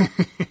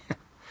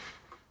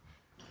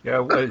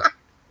 Yeah,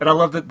 and I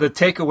love the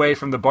takeaway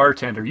from the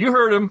bartender. You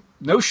heard him.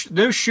 No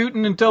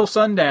shooting until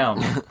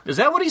sundown. Is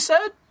that what he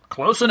said?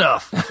 Close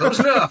enough. Close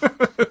enough.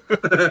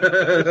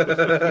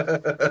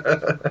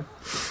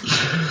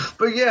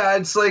 But yeah,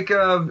 it's like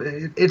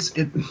it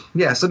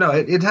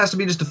has to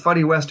be just a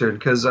funny Western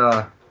because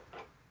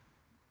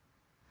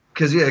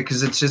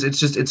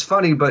it's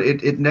funny, but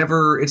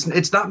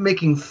it's not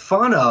making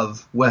fun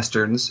of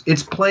Westerns.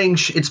 It's playing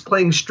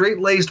straight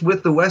laced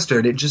with the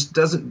Western. It just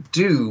doesn't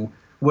do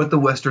what the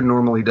Western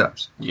normally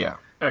does. Yeah,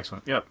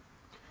 excellent. Yep.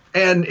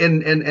 And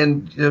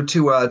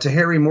to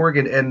Harry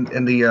Morgan and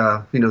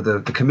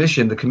the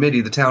commission, the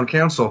committee, the town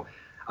council.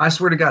 I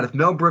swear to God, if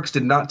Mel Brooks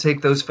did not take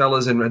those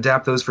fellas and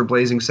adapt those for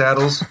Blazing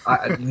Saddles,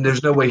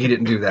 there's no way he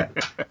didn't do that.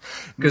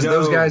 Because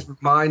those guys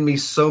remind me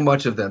so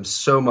much of them,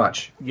 so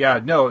much. Yeah,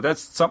 no,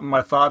 that's something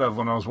I thought of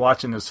when I was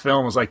watching this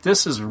film. I was like,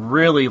 this is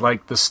really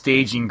like the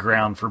staging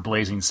ground for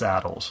Blazing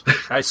Saddles.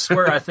 I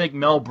swear, I think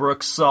Mel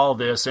Brooks saw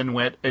this and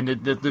went and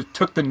it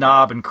took the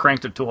knob and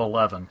cranked it to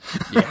 11.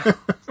 Yeah.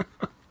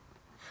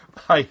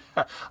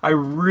 I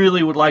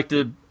really would like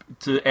to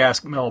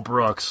ask Mel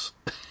Brooks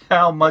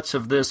how much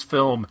of this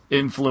film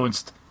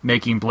influenced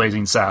making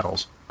Blazing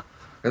Saddles.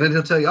 And then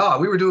he'll tell you,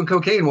 we were doing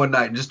cocaine one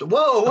night. And just,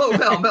 whoa,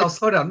 Mel,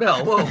 slow down,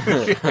 Mel, whoa.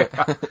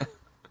 Yeah.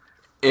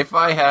 If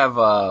I have,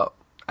 I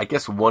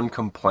guess, one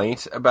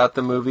complaint about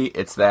the movie,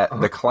 it's that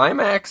the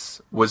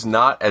climax was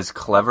not as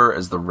clever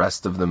as the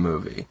rest of the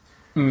movie.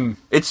 Mm.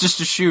 It's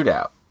just a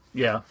shootout.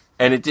 Yeah.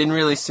 And it didn't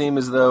really seem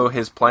as though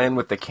his plan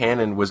with the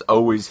cannon was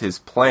always his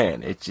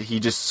plan. He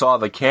just saw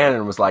the cannon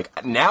and was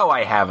like, now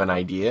I have an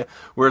idea.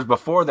 Whereas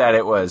before that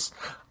it was,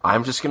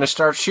 I'm just going to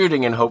start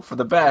shooting and hope for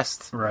the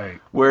best. Right.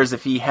 Whereas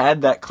if he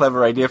had that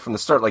clever idea from the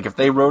start, like if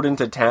they rode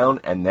into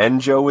town and then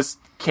Joe was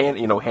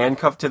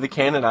handcuffed to the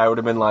cannon, I would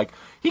have been like,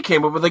 he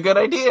came up with a good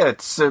idea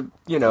to,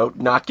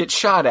 not get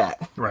shot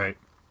at. Right.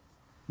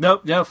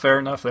 Nope, yeah, fair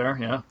enough there,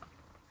 yeah.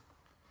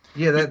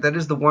 Yeah, that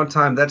is the one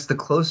time, that's the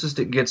closest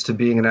it gets to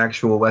being an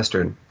actual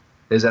Western,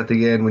 is at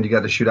the end when you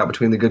got the shootout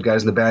between the good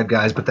guys and the bad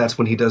guys, but that's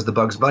when he does the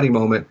Bugs Bunny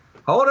moment.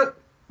 Hold it!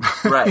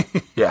 Right,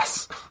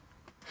 yes.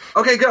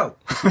 Okay, go!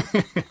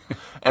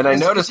 And I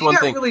noticed one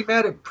thing. He got really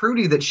mad at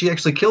Prudy that she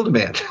actually killed a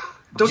man.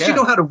 Don't you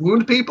know how to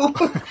wound people?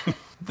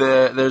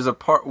 There's a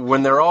part,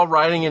 when they're all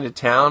riding into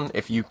town,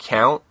 if you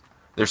count,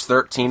 there's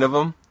 13 of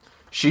them.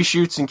 She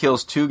shoots and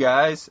kills 2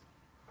 guys,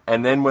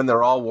 and then when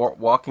they're all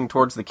walking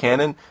towards the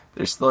cannon,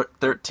 there's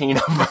 13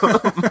 of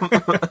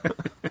them.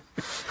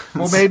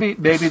 Well, maybe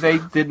they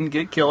didn't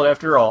get killed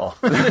after all.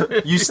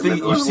 You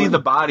see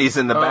the bodies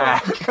in the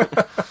back.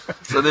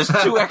 So there's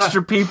 2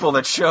 extra people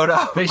that showed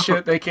up.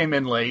 They came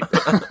in late.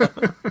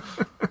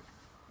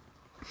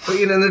 But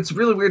it's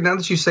really weird now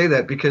that you say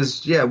that,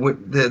 because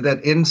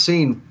that end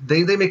scene,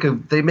 they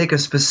make a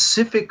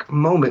specific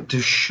moment to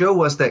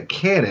show us that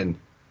cannon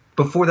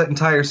before that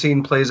entire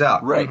scene plays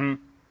out. Right.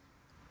 Mm-hmm.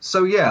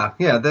 So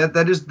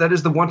that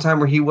is the one time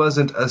where he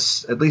wasn't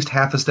at least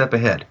half a step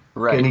ahead.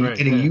 Right. And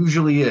he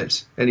usually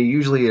is.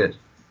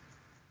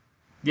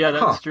 Yeah,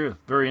 that's true.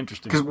 Very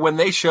interesting. Because when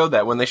they showed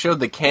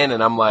the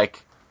cannon, I'm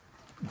like,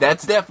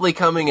 that's definitely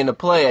coming into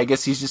play. I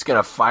guess he's just going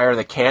to fire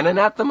the cannon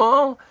at them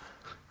all?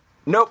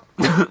 Nope.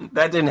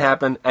 That didn't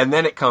happen. And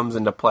then it comes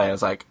into play. I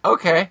was like,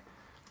 okay,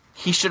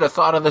 he should have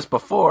thought of this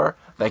before.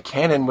 The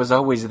cannon was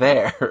always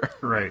there.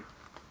 Right.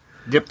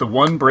 Yep, the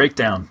one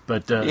breakdown.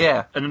 But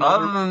yeah.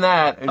 Other than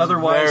that, it's a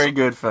very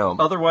good film.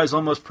 Otherwise,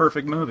 almost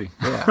perfect movie.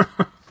 Yeah.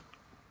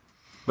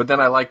 But then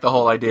I like the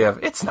whole idea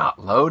of it's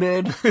not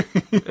loaded.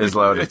 It's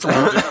loaded. It's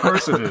loaded. Of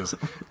course it is.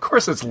 Of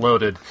course it's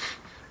loaded.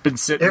 Been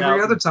sitting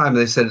every other time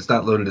they said it's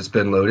not loaded, it's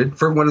been loaded.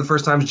 For one of the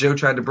first times Joe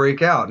tried to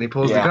break out and he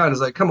pulls the gun,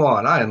 he's like, "Come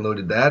on, I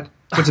unloaded that."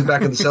 Puts it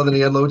back in the cell, then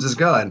he unloads his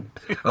gun.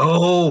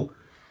 Oh,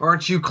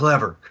 aren't you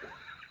clever?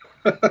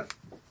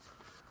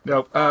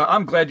 No,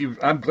 I'm glad you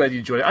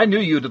enjoyed it. I knew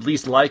you'd at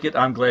least like it.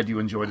 I'm glad you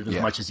enjoyed it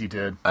as much as you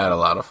did. I had a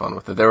lot of fun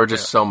with it. There were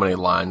just so many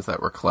lines that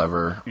were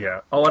clever.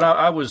 Yeah. Oh, and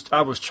I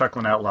was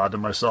chuckling out loud to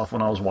myself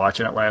when I was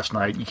watching it last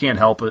night. You can't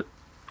help it.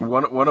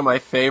 One of my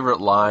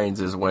favorite lines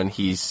is when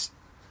he's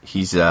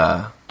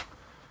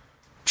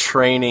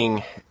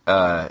training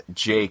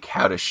Jake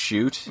how to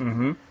shoot,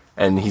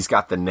 and he's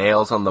got the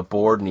nails on the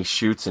board, and he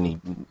shoots, and he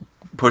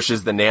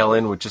pushes the nail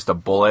in with just a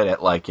bullet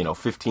at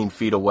 15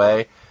 feet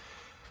away.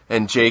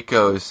 And Jake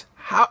goes,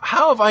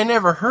 how have I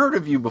never heard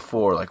of you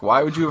before? Like,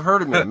 why would you have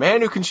heard of me? A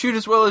man who can shoot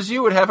as well as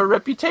you would have a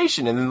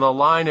reputation. And then the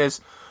line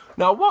is,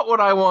 now what would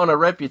I want a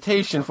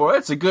reputation for?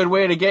 That's a good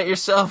way to get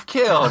yourself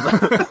killed.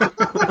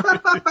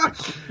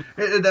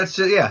 That's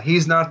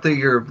he's not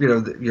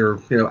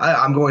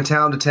I'm going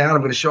town to town, I'm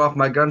going to show off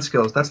my gun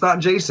skills. That's not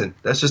Jason.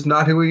 That's just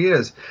not who he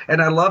is.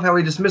 And I love how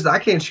he dismissed it. I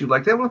can't shoot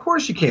like that. Well, of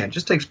course you can. It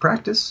just takes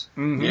practice.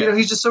 Mm-hmm.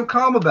 He's just so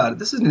calm about it.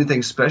 This isn't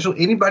anything special.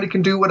 Anybody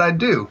can do what I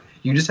do.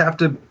 You just have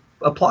to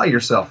apply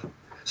yourself.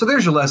 So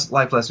there's your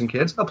life lesson,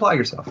 kids. Apply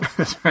yourself.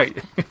 That's right.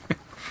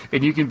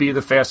 And you can be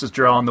the fastest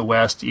draw in the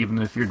West, even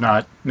if you're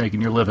not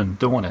making your living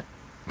doing it.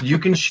 You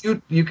can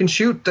shoot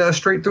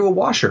straight through a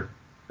washer.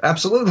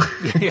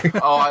 Absolutely.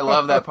 Oh, I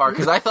love that part,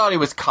 because I thought he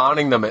was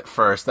conning them at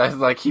first. I was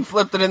like, he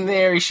flipped it in the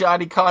air, he shot,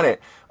 he caught it.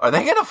 Are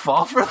they going to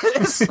fall for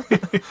this?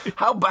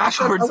 How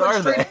backwards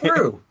are they?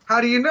 Through.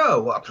 How do you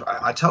know? Well,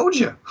 I told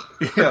you.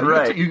 Yeah,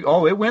 right.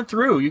 It went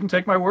through. You can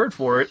take my word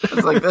for it.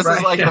 It's like, this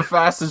is like the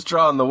fastest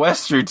draw in the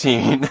West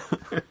routine.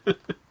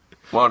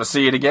 Want to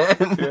see it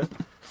again? Yeah.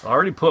 I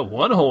already put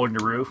one hole in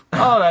the roof.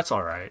 Oh, that's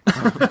all right.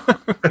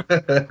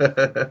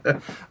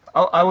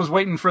 I was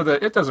waiting for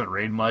the "it doesn't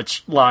rain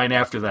much" line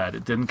after that.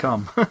 It didn't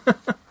come.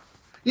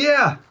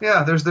 Yeah.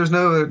 There's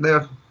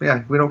no.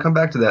 We don't come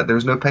back to that.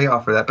 There's no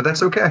payoff for that, but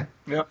that's okay.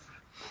 Yep.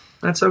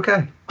 That's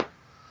okay.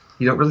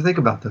 You don't really think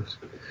about those.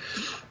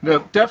 No,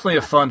 definitely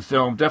a fun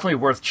film. Definitely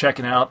worth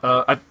checking out.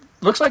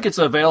 Looks like it's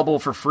available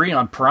for free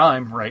on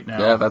Prime right now.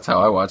 Yeah, that's how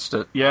I watched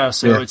it. Yeah,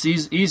 so it's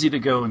easy to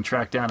go and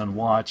track down and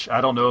watch. I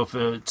don't know if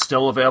it's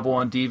still available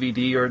on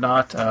DVD or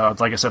not.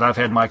 Like I said, I've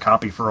had my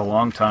copy for a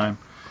long time.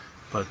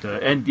 But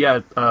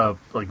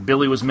like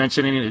Billy was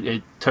mentioning,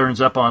 it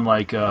turns up on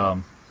like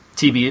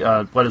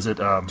TV. What is it?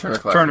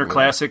 Turner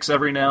Classics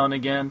every now and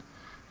again.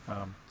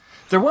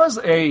 There was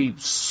a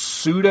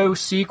pseudo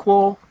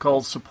sequel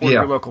called Support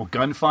Your Local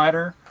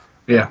Gunfighter.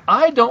 Yeah,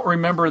 I don't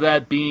remember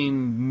that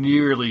being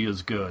nearly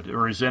as good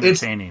or as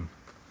entertaining.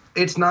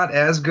 It's not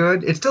as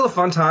good. It's still a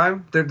fun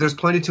time. There's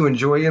plenty to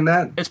enjoy in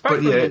that. It's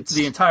practically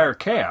the entire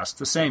cast,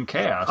 the same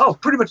cast. Oh,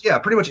 pretty much. Yeah,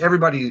 pretty much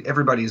everybody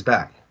is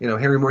back.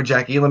 Harry Moore,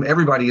 Jack Elam,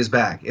 everybody is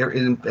back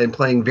and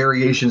playing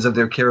variations of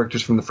their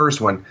characters from the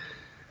first one.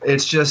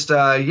 It's just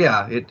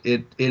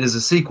it is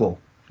a sequel.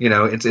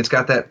 It's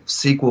got that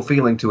sequel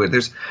feeling to it.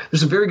 There's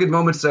some very good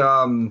moments.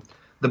 The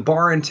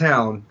bar in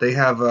town, they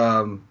have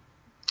a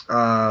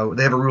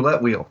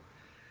roulette wheel.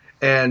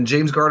 And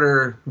James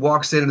Garner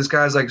walks in, and this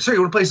guy's like, "Sir, you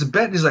want to place a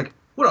bet?" And he's like,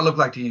 "What do I look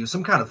like to you?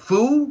 Some kind of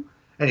fool?"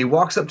 And he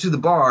walks up to the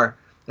bar,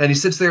 and he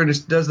sits there and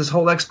just does this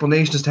whole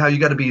explanation as to how you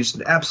got to be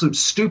an absolute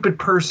stupid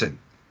person.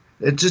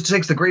 It just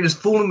takes the greatest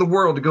fool in the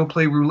world to go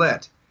play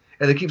roulette.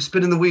 And they keep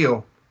spinning the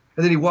wheel.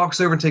 And then he walks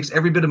over and takes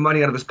every bit of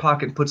money out of his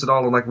pocket and puts it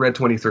all on like Red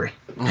 23.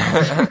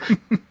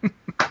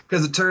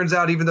 Because it turns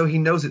out, even though he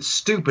knows it's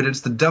stupid,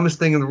 it's the dumbest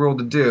thing in the world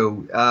to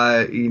do.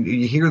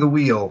 You hear the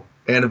wheel,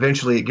 and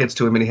eventually it gets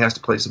to him, and he has to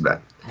place a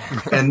bet.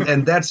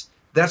 And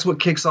that's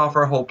what kicks off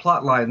our whole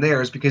plot line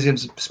there, is because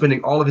he's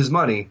spending all of his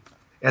money,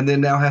 and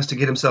then now has to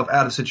get himself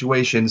out of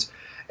situations.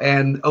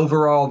 And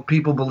overall,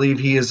 people believe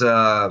he is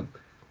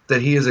they're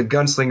that he is a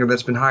gunslinger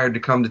that's been hired to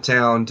come to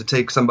town to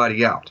take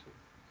somebody out.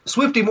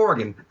 Swifty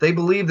Morgan. They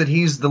believe that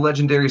he's the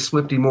legendary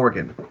Swifty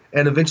Morgan.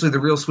 And eventually the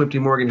real Swifty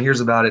Morgan hears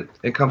about it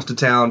and comes to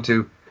town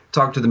to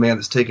talk to the man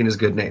that's taken his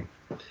good name.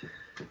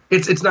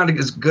 It's not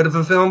as good of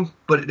a film,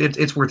 but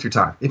it's worth your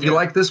time. If you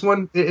like this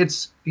one,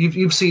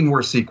 you've seen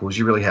worse sequels.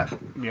 You really have.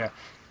 Yeah,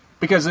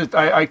 because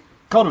I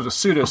called it a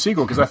pseudo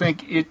sequel because I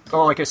think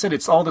like I said,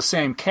 it's all the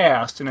same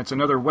cast and it's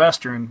another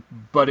Western,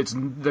 but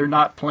they're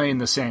not playing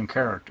the same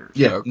characters.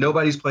 Yeah,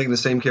 nobody's playing the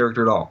same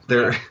character at all.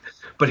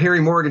 But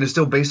Harry Morgan is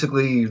still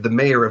basically the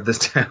mayor of this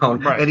town,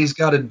 right. And he's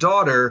got a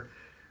daughter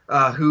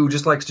who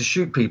just likes to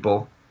shoot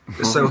people.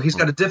 So he's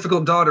got a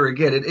difficult daughter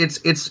again.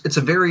 It's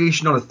a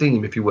variation on a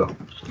theme, if you will.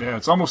 Yeah,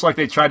 it's almost like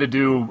they tried to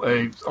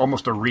do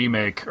almost a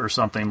remake or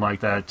something like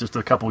that just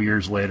a couple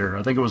years later.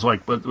 I think it was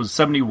it was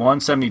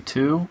 71,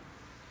 72?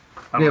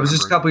 Yeah, it was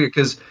just a couple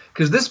years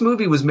because this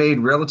movie was made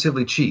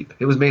relatively cheap.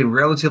 It was made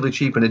relatively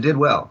cheap and it did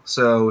well.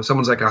 So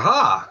someone's like,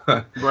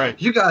 aha,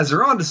 right. You guys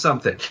are onto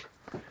something.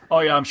 Oh,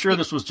 yeah, I'm sure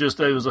this was it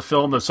was a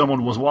film that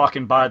someone was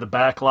walking by the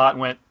back lot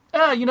and went,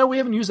 we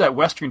haven't used that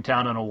Western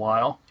town in a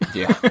while.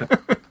 Yeah.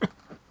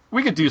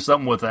 We could do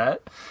something with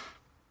that.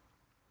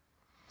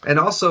 And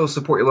also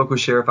support your local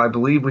sheriff. I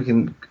believe we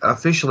can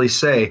officially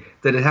say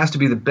that it has to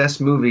be the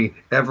best movie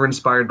ever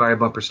inspired by a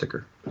bumper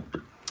sticker.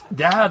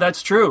 Yeah,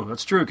 that's true.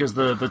 That's true, because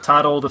the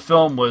title of the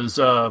film was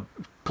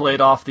played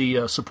off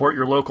the support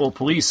your local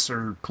police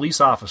or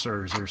police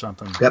officers or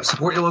something. Yep,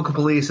 support your local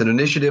police, an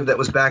initiative that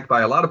was backed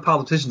by a lot of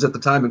politicians at the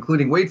time,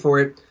 including, wait for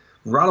it,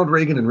 Ronald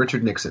Reagan and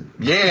Richard Nixon.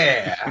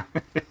 Yeah!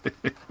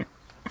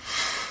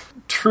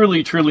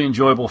 Truly, truly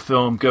enjoyable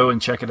film. Go and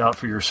check it out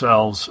for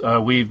yourselves.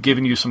 We've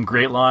given you some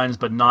great lines,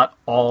 but not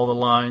all the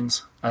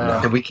lines.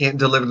 And we can't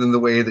deliver them the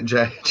way that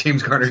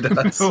James Garner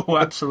does. No,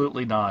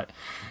 absolutely not.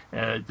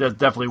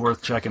 Definitely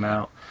worth checking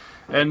out.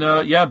 And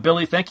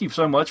Billy, thank you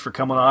so much for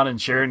coming on and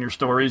sharing your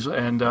stories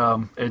and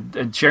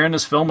sharing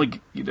this film,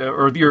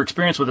 or your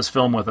experience with this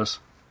film with us.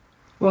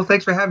 Well,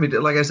 thanks for having me.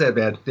 Like I said,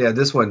 man,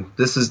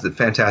 this is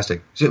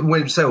fantastic. So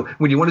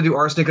when you want to do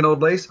Arsenic and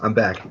Old Lace, I'm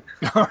back.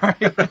 All right.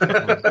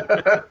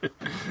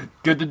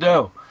 Good to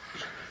know.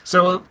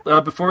 So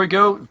before we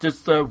go,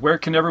 just where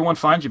can everyone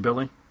find you,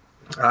 Billy?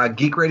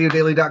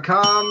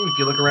 GeekRadioDaily.com. If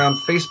you look around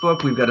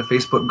Facebook, we've got a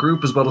Facebook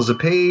group as well as a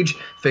page.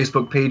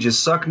 Facebook pages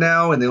suck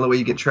now, and the only way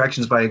you get traction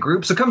is by a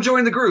group. So come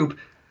join the group.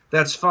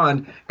 That's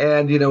fun.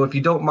 And, if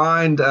you don't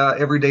mind,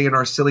 every day in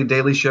our silly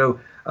daily show,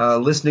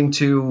 listening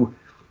to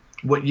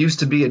what used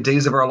to be a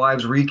Days of Our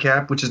Lives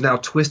recap, which is now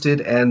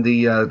Twisted, and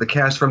the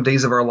cast from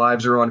Days of Our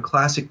Lives are on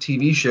classic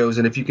TV shows,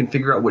 and if you can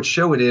figure out what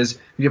show it is,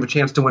 you have a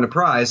chance to win a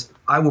prize.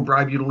 I will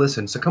bribe you to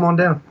listen, so come on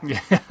down.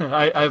 Yeah,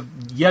 I've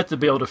yet to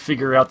be able to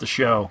figure out the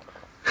show.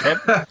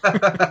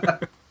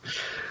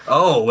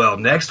 Oh, well,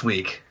 next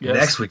week. Yes.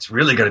 Next week's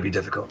really going to be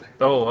difficult.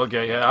 Oh,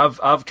 okay, yeah.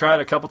 I've tried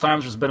a couple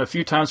times. There's been a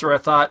few times where I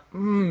thought,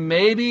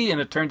 maybe, and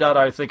it turned out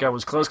I think I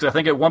was close, because I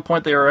think at one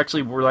point they were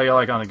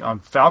on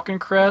Falcon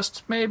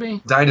Crest,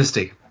 maybe?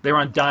 Dynasty. They were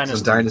on Dynasty.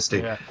 So Dynasty.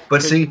 Yeah.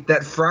 But see,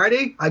 that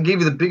Friday, I gave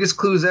you the biggest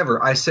clues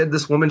ever. I said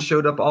this woman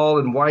showed up all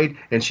in white,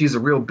 and she's a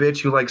real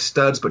bitch who likes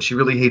studs, but she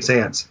really hates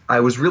ants.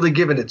 I was really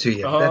giving it to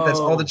you. That's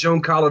all the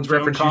Joan Collins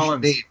reference you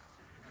should need.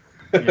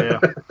 Yeah.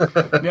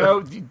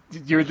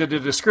 The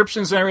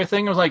descriptions and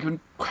everything, I was like,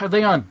 are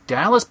they on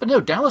Dallas? But no,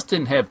 Dallas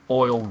didn't have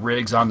oil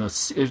rigs on the...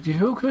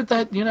 Who could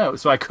that,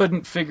 So I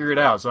couldn't figure it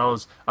out. So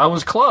I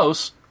was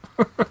close.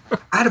 I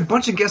had a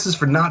bunch of guesses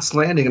for Knots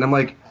Landing, and I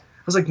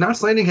was like,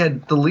 Knots Landing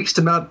had the least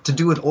amount to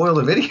do with oil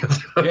of any of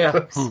those.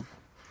 Yeah.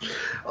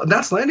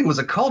 Knots Landing was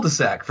a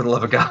cul-de-sac, for the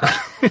love of God.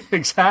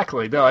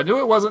 Exactly. No, I knew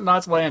it wasn't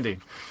Knots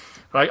Landing.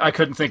 I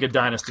couldn't think of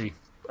Dynasty.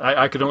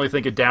 I could only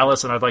think of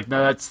Dallas, and I was like,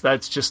 no,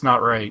 that's just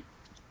not right.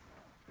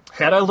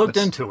 Had I looked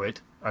into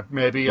it,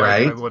 maybe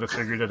I would have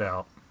figured it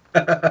out.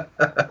 All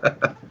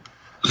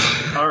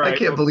right. I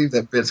can't believe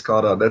that bit's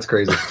caught on. That's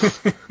crazy.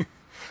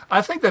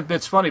 I think that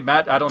bit's funny,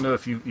 Matt. I don't know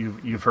if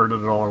you've heard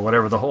of it all or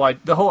whatever. The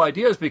whole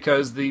idea is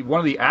because one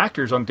of the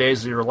actors on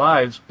Days of Your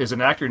Lives is an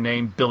actor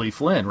named Billy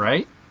Flynn,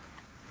 right?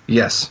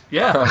 Yes.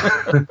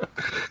 Yeah.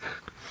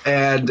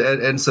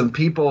 and some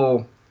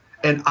people.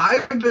 And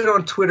I've been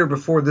on Twitter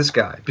before this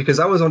guy, because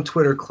I was on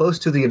Twitter close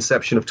to the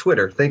inception of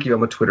Twitter. Thank you,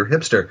 I'm a Twitter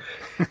hipster.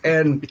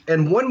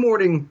 And one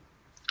morning,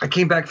 I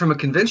came back from a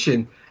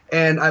convention,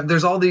 and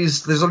there's all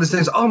these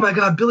things. Oh my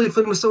God, Billy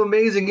Flynn was so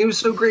amazing. He was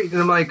so great.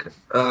 And I'm like,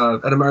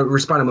 and I'm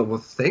responding, well,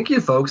 thank you,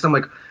 folks. And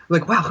I'm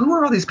like, wow, who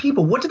are all these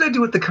people? What did I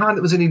do at the con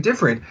that was any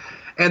different?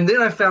 And then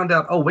I found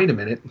out, oh, wait a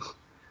minute.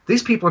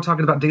 These people are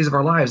talking about Days of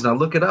Our Lives. And I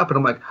look it up, and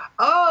I'm like,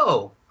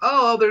 oh,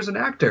 there's an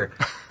actor.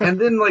 And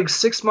then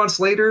 6 months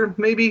later,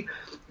 maybe,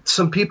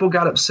 some people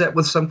got upset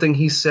with something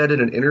he said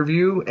in an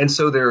interview, and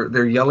so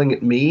they're yelling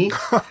at me.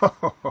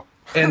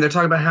 And they're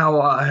talking about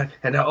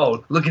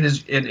how look at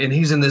his and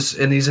he's in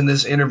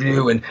this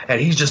interview and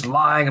he's just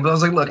lying. And I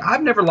was like, look,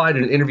 I've never lied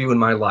in an interview in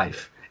my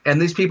life.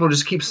 And these people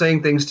just keep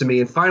saying things to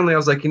me. And finally, I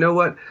was like, you know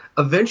what?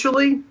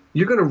 Eventually,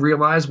 you're going to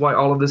realize why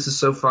all of this is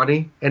so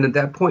funny. And at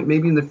that point,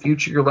 maybe in the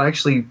future, you'll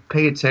actually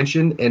pay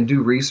attention and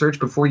do research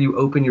before you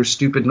open your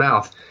stupid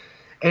mouth.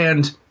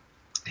 And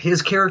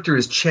his character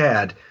is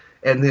Chad,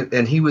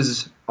 and he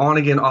was on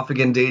again, off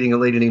again dating a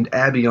lady named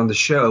Abby on the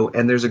show.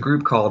 And there's a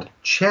group called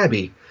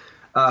Chabby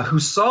who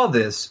saw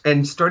this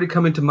and started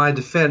coming to my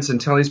defense and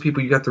telling these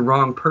people you got the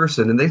wrong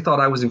person. And they thought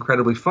I was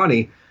incredibly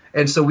funny.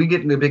 And so we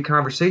get into a big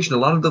conversation. A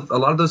lot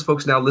of those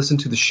folks now listen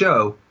to the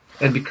show.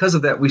 And because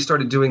of that, we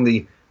started doing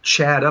the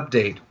Chad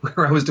update,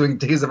 where I was doing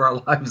Days of Our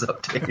Lives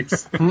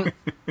updates.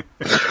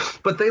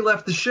 But they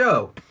left the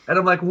show. And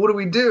I'm like, what do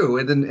we do?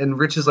 And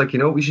Rich is like, you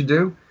know what we should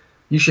do?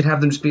 You should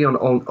have them just be on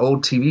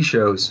old TV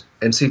shows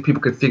and see if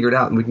people could figure it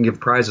out and we can give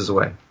prizes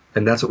away.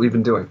 And that's what we've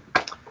been doing.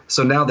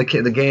 So now the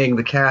gang,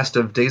 the cast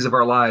of Days of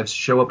Our Lives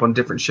show up on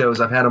different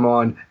shows. I've had them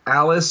on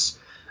Alice.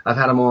 I've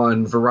had them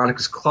on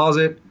Veronica's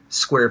Closet,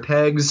 Square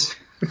Pegs.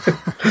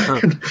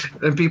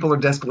 And people are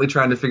desperately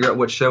trying to figure out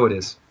what show it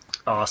is.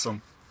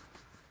 Awesome.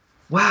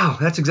 Wow,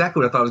 that's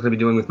exactly what I thought I was going to be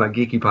doing with my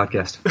geeky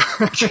podcast.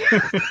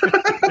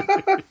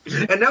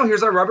 And now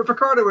here's our Robert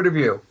Picardo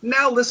interview.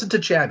 Now listen to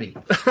Chabby.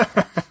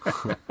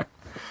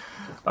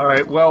 All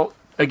right, well,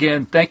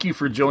 again, thank you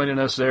for joining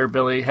us there,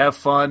 Billy. Have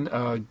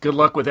fun. Good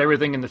luck with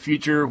everything in the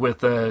future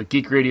with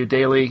Geek Radio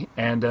Daily,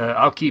 and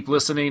I'll keep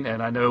listening,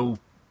 and I know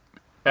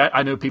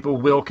people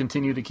will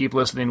continue to keep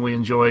listening. We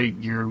enjoy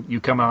you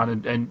coming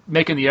on and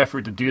making the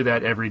effort to do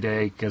that every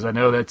day, because I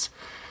know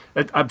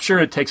I'm sure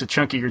it takes a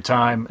chunk of your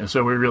time, and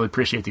so we really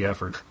appreciate the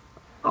effort.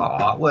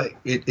 Oh, well,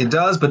 it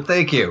does, but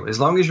thank you. As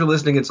long as you're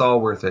listening, it's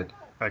all worth it.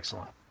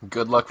 Excellent.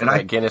 Good luck for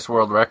that Guinness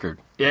World Record.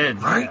 Yeah,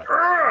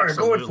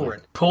 going for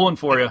it. Pulling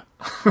for you.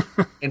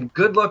 And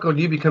good luck on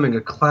you becoming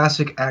a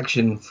classic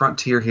action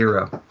frontier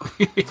hero.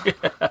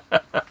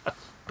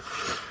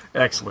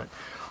 Excellent.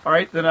 All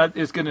right, then that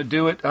is going to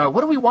do it.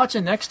 What are we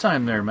watching next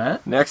time there,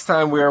 Matt? Next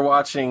time we are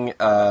watching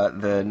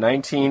the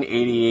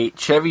 1988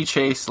 Chevy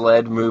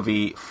Chase-led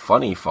movie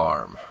Funny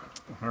Farm.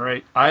 All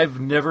right, I've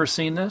never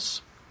seen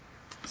this,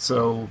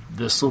 so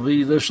this will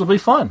be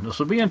fun. This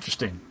will be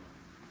interesting.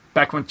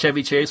 Back when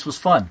Chevy Chase was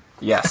fun.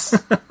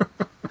 Yes.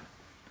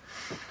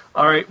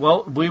 All right,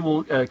 well, we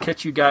will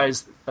catch you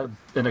guys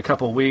in a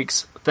couple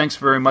weeks. Thanks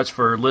very much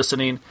for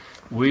listening.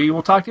 We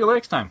will talk to you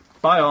next time.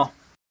 Bye, all.